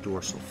of the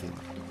dorsal fin.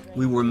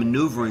 We were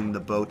maneuvering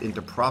the boat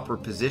into proper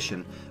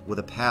position with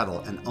a paddle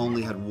and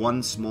only had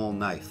one small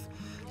knife,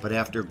 but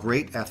after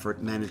great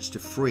effort managed to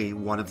free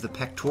one of the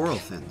pectoral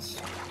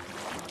fins.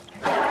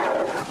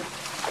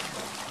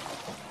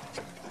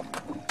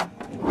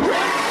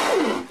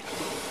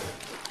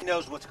 He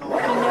knows what's going on.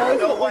 He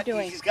knows what we're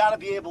doing. He's got to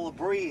be able to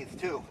breathe,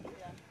 too.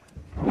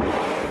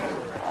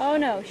 Oh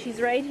no, she's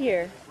right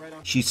here.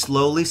 She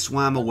slowly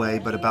swam away,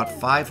 but about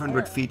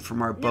 500 feet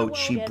from our boat,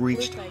 she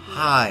breached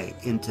high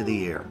into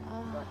the air.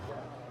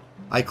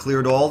 I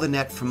cleared all the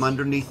net from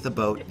underneath the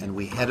boat, and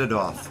we headed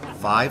off,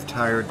 5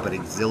 tired but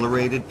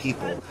exhilarated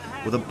people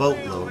with a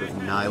boatload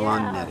of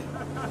nylon netting.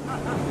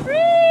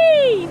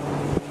 Free!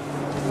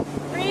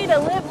 Free to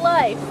live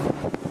life.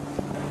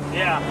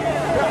 Yeah.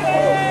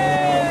 Yay!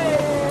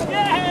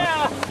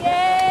 Yeah!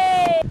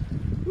 Yay!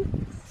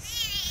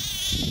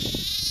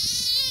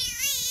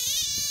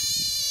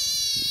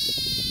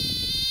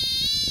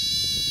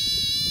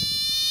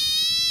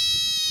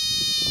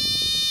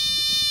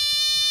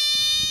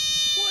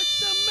 What's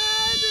the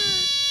matter?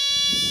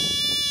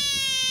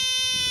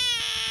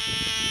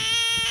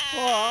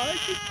 Aw,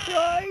 you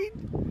cried?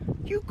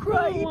 You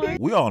cried?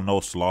 We all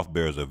know sloth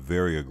bears are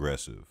very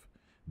aggressive.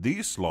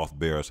 These sloth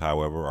bears,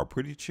 however, are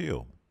pretty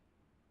chill.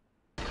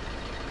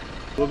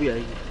 वो भी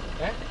आएगी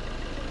हैं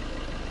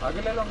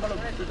आगे ले लो uncle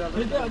बैठो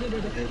आगे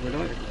बैठो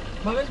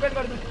भवेश बैठ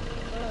कर दे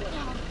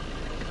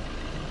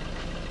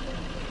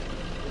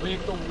वो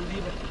एक तो मूली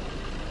है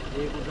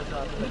एक उधर से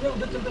आता है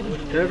उधर चलता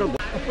है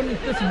अपन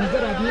इतने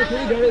समझदार आदमी है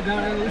थोड़ी गाड़ी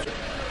गाड़ी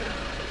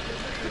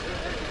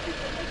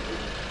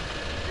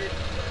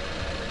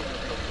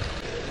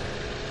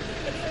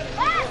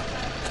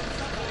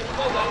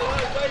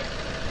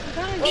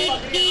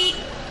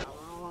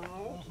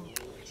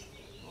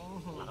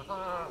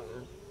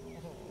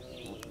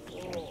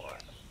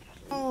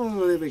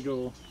Oh, there we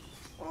go.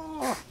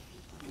 Oh.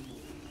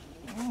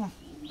 Oh.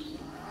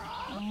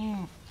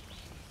 Mm.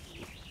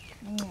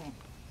 Mm.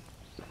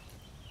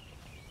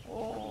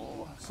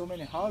 Oh, so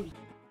many hugs.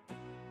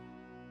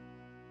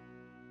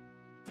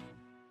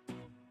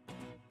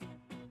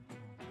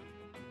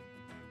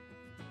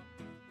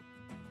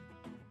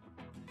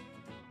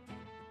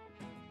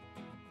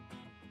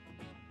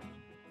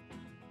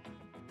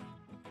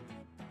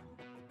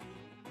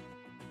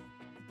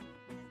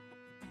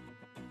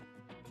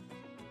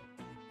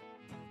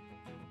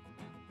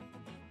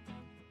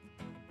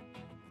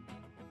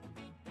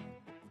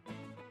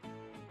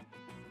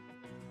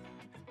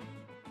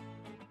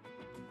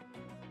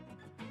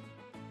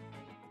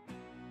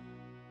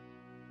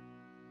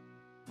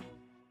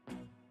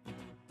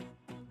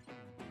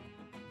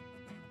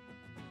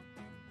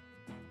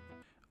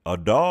 A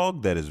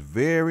dog that is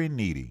very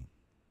needy.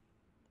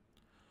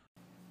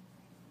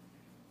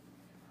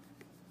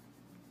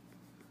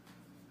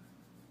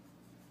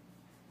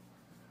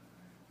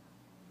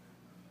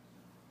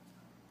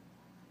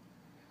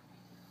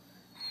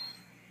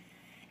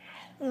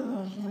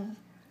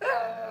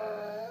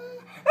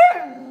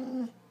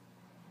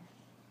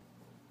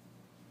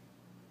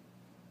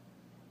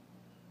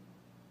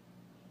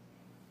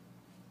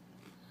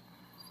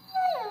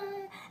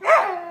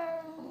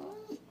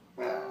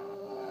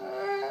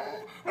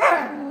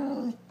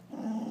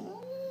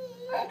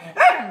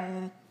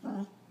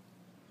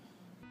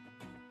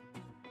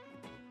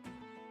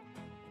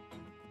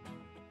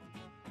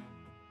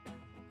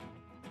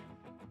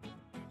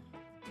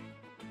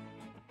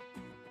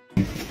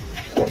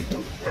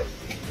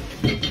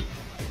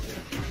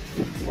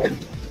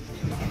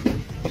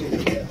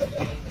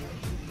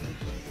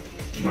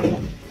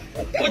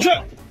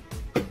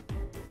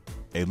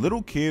 A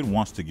little kid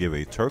wants to give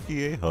a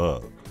turkey a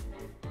hug.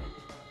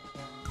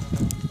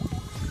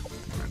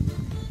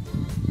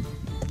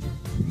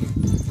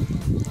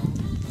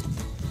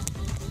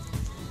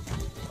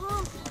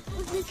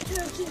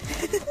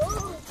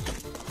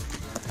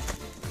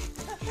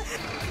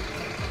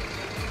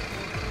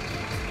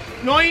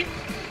 Nine.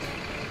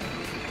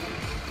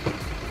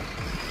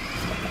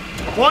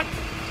 1,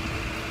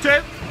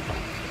 2,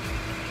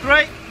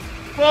 3,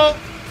 4,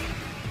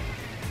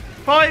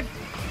 5,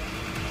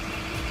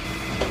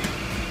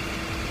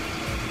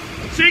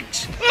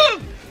 6,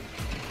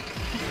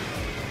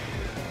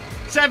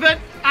 7,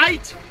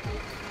 8.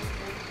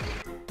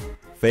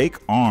 Fake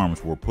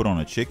arms were put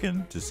on a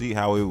chicken to see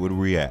how it would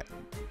react.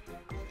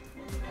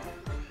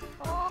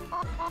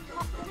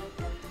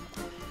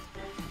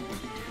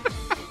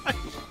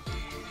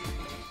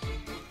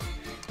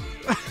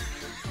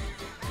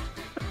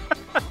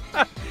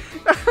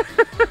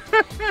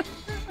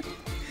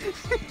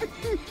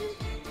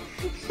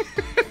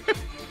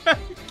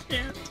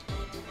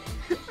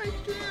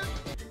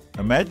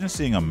 Imagine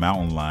seeing a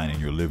mountain lion in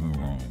your living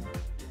room.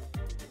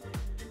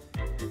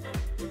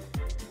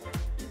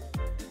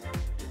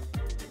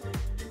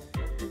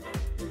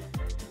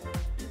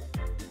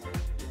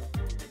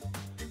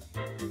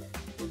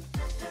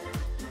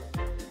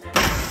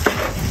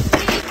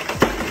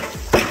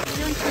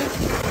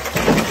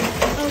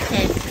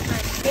 Okay.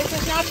 This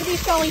is not to be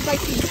sullied by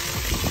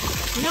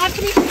teeth. Not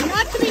to be.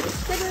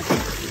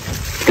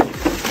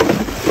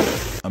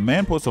 A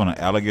man puts on an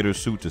alligator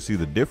suit to see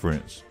the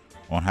difference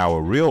on how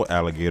a real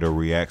alligator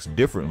reacts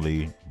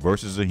differently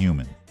versus a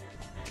human.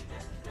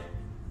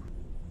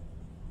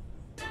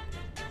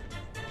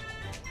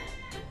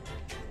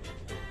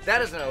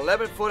 That is an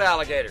 11-foot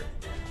alligator.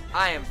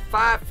 I am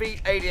 5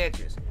 feet 8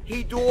 inches.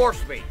 He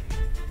dwarfs me.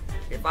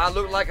 If I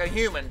looked like a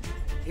human,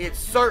 he'd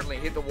certainly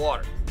hit the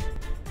water.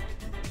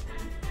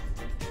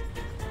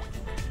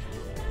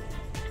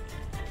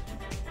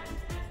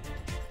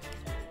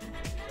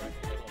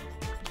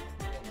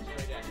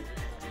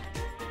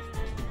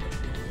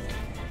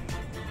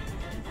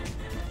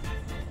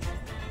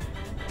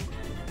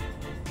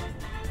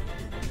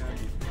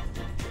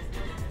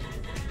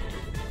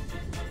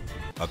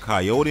 A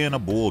coyote and a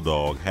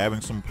bulldog having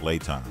some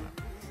playtime.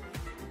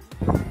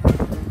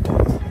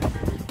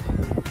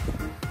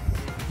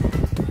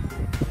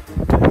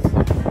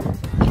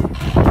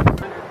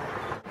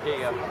 Here you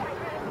go.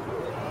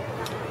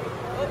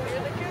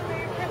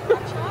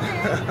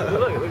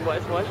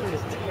 Look, watch him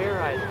just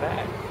terrorize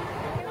back.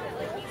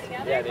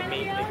 Yeah, they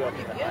meet, they go up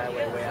to the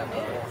highway, way out the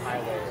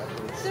highway.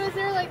 So is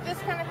there like this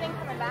kind of thing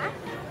coming back?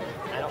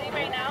 I don't know.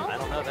 Right now? I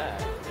don't know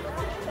that.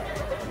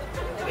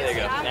 There you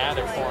go. Now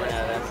they're pouring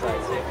out of that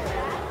side, see?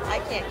 I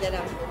can't get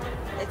them.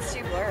 It's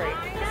too blurry.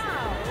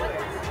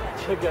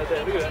 Check out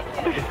that. Look at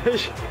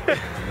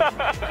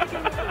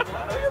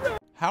that.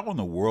 How in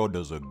the world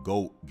does a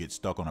goat get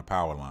stuck on a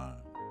power line?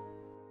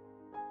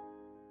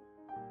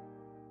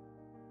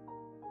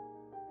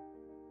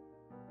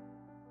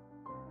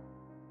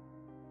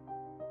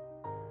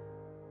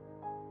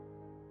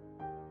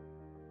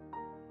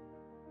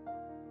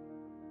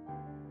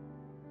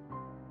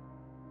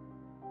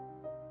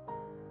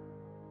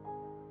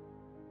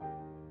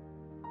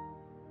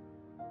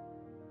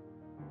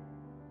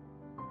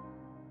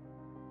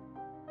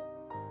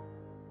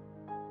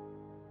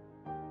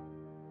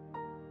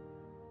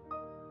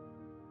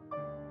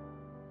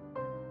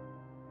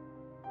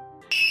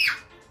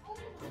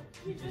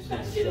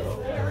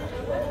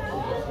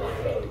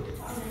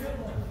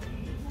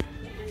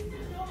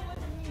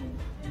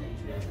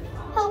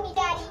 Hold me,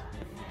 Daddy.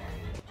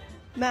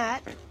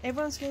 Matt,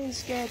 everyone's getting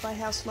scared by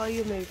how slow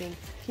you're moving.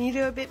 Can you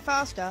do a bit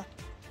faster?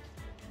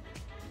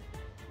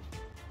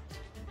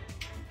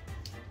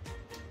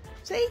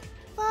 See?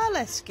 Far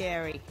less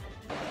scary.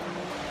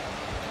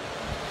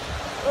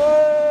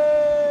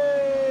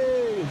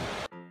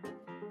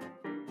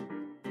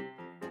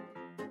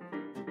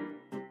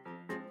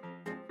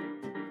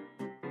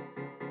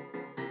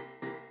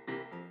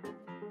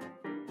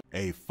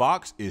 A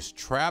fox is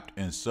trapped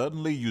and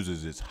suddenly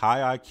uses its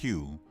high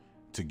IQ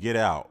to get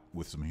out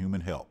with some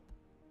human help.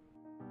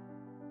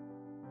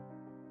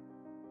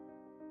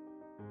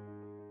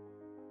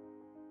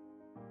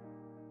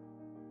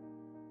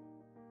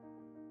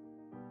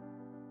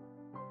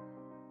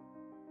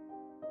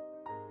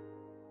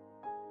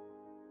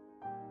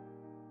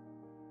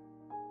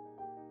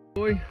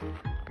 Boy.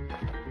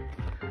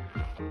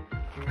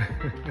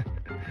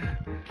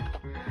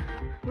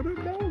 What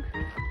up, dog?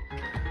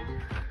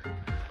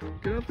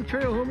 Get off the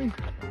trail, homie.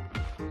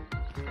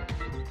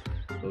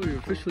 Oh, we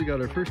officially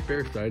got our first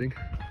bear sighting.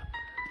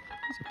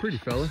 He's a pretty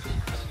fella.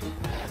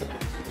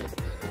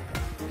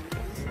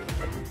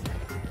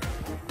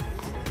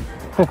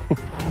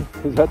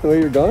 Is that the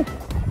way you're going?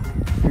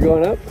 You're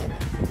going up?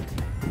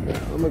 Yeah,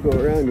 I'm gonna go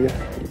around you.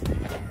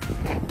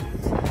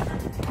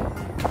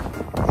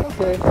 It's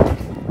okay.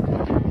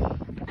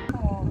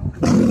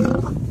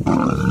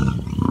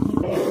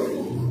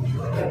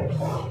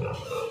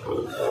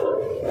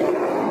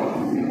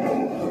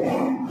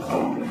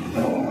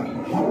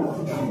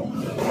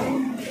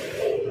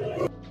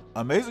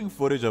 Amazing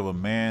footage of a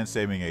man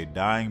saving a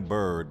dying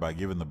bird by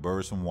giving the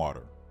bird some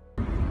water.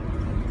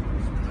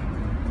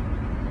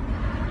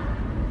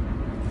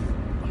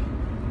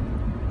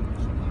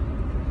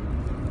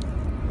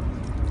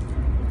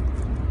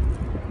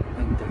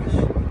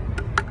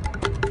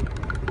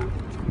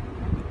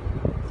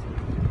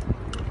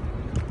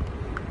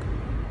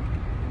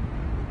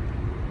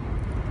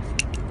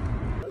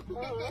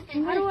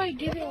 How do I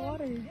give it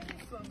water?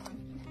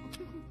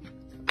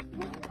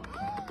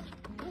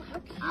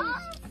 Oh,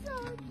 so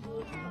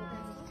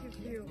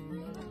cute.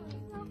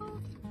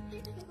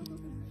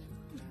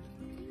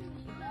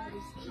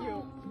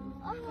 Cute.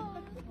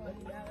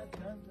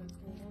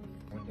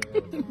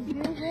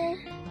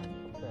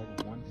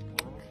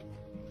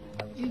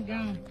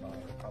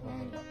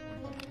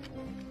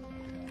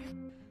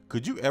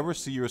 Could you ever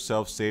see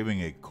yourself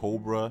saving a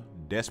cobra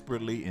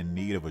desperately in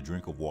need of a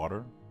drink of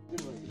water?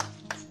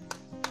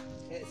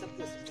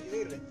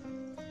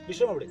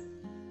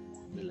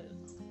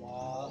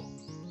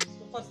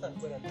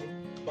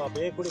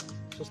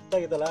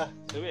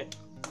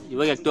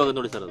 ಇವಾಗ active ಆಗೋದು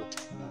ನೋಡಿ sir ಅದು.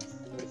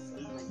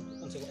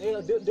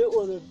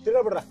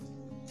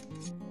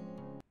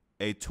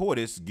 A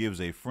tortoise gives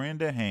a friend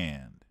a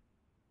hand.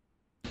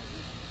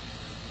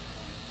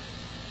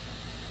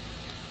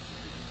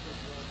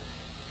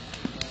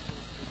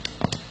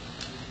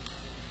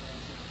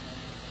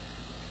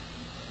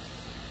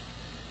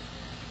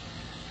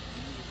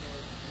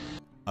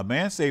 A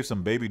man saved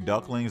some baby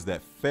ducklings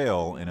that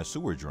fell in a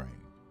sewer drain.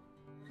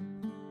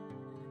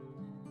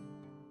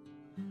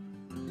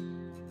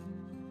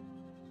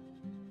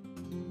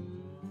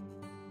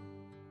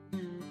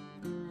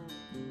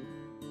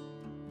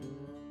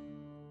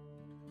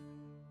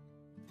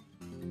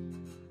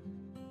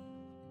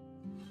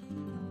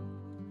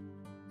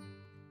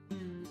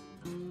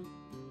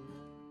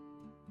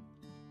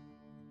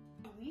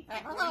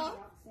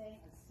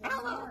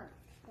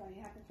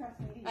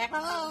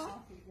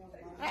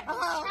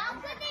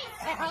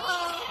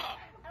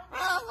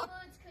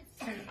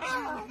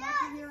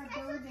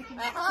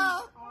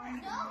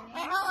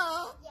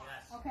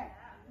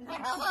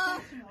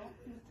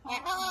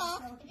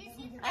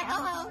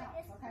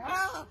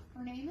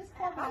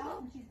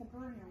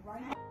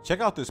 Check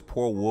out this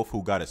poor wolf who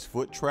got his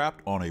foot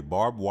trapped on a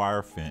barbed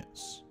wire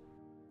fence.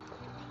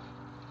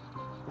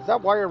 Is that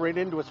wire right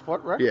into his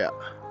foot, right? Yeah.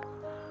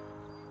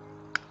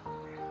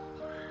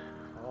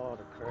 Oh,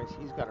 the Christ,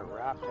 he's got it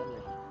wrapped in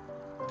there.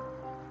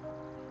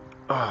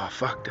 Oh,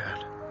 fuck that.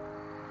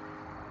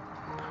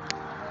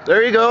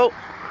 There you go.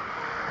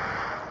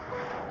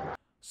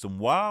 Some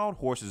wild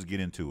horses get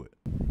into it.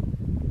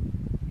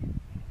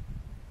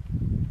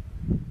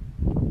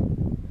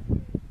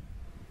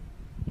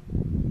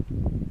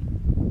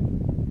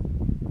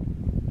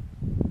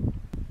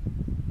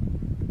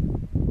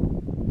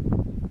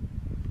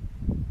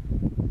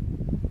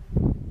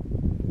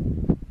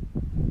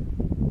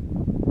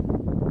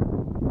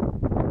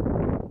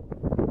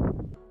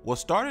 What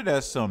started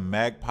as some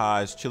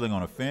magpies chilling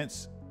on a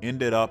fence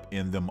ended up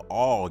in them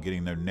all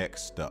getting their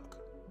necks stuck.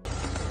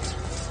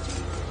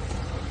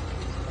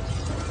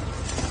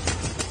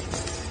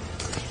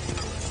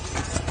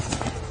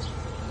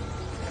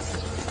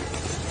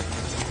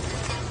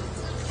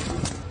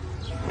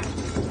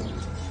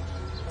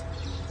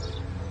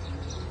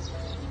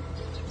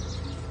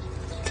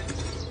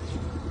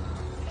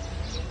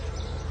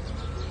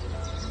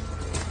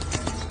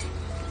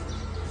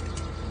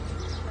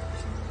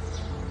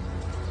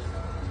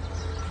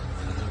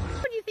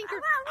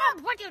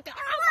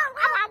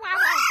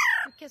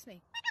 Kiss me.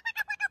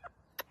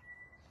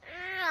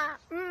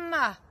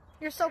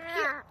 You're so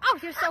cute. Oh,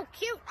 you're so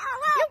cute.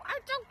 You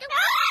are so cute.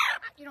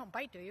 You don't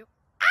bite, do you?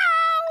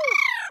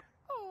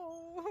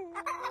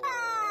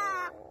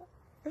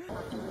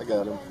 I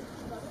got him.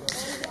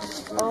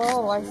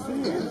 Oh, I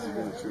see him.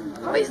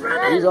 Oh, he's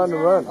running. He's on the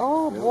run.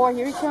 Oh boy,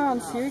 here he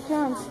comes. Here he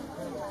comes.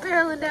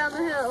 Barreling down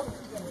the hill.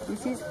 He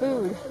sees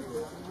food.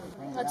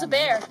 That's a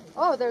bear.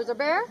 Oh, there's a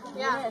bear?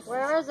 Yeah.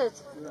 Where is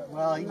it?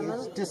 Well,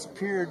 he's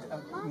disappeared.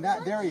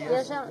 There he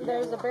is. Yes,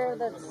 there's a bear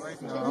that's...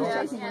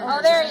 Oh,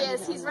 there he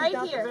is. He's right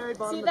here.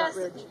 See that?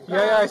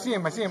 Yeah, I see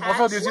him.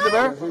 Also, do you see the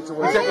bear?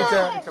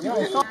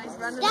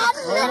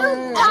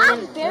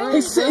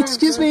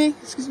 Excuse me.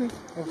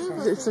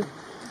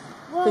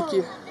 Thank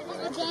you.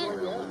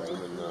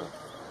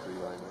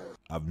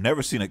 I've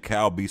never seen a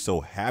cow be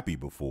so happy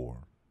before.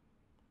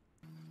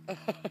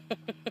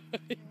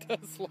 He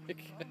does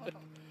like it.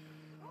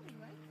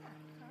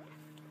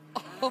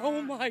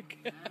 Oh my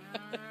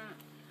god.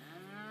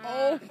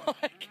 Oh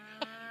my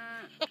god.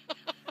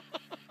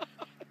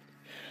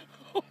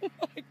 Oh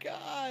my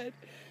god.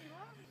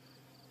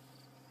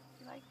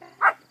 You like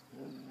that?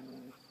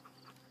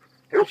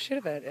 I should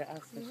have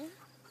asked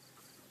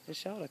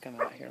Michelle to come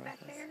out here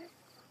with us.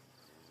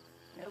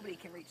 Nobody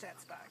can reach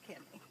that spot,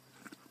 can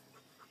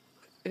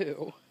they?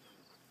 Ew.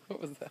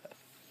 What was that?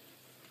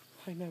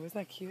 I know, isn't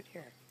that cute?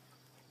 Here.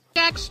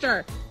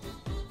 Dexter!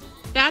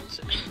 That's...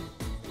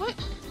 What?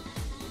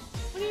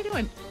 What are you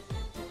doing?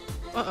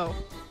 Uh-oh.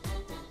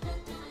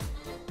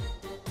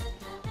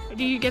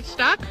 Do you get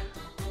stuck?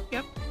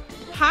 Yep.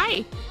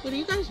 Hi. What are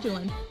you guys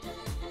doing?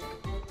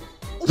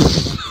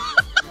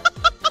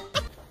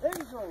 There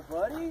you go,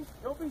 buddy.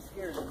 Don't be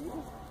scared of me.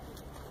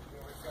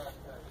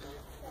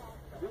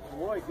 Good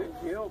boy. Good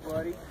kill,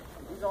 buddy.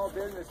 He's all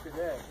business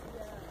today.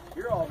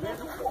 You're all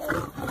business.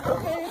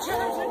 Okay, it's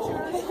yours.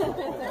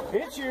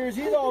 It's yours.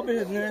 He's all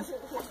business.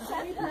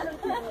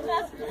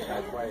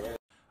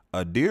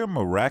 A deer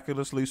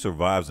miraculously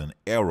survives an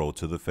arrow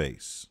to the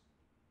face.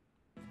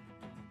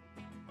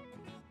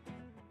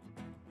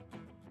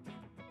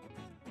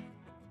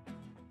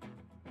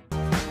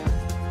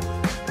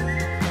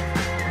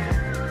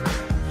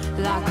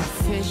 Like a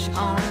fish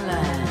on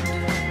land.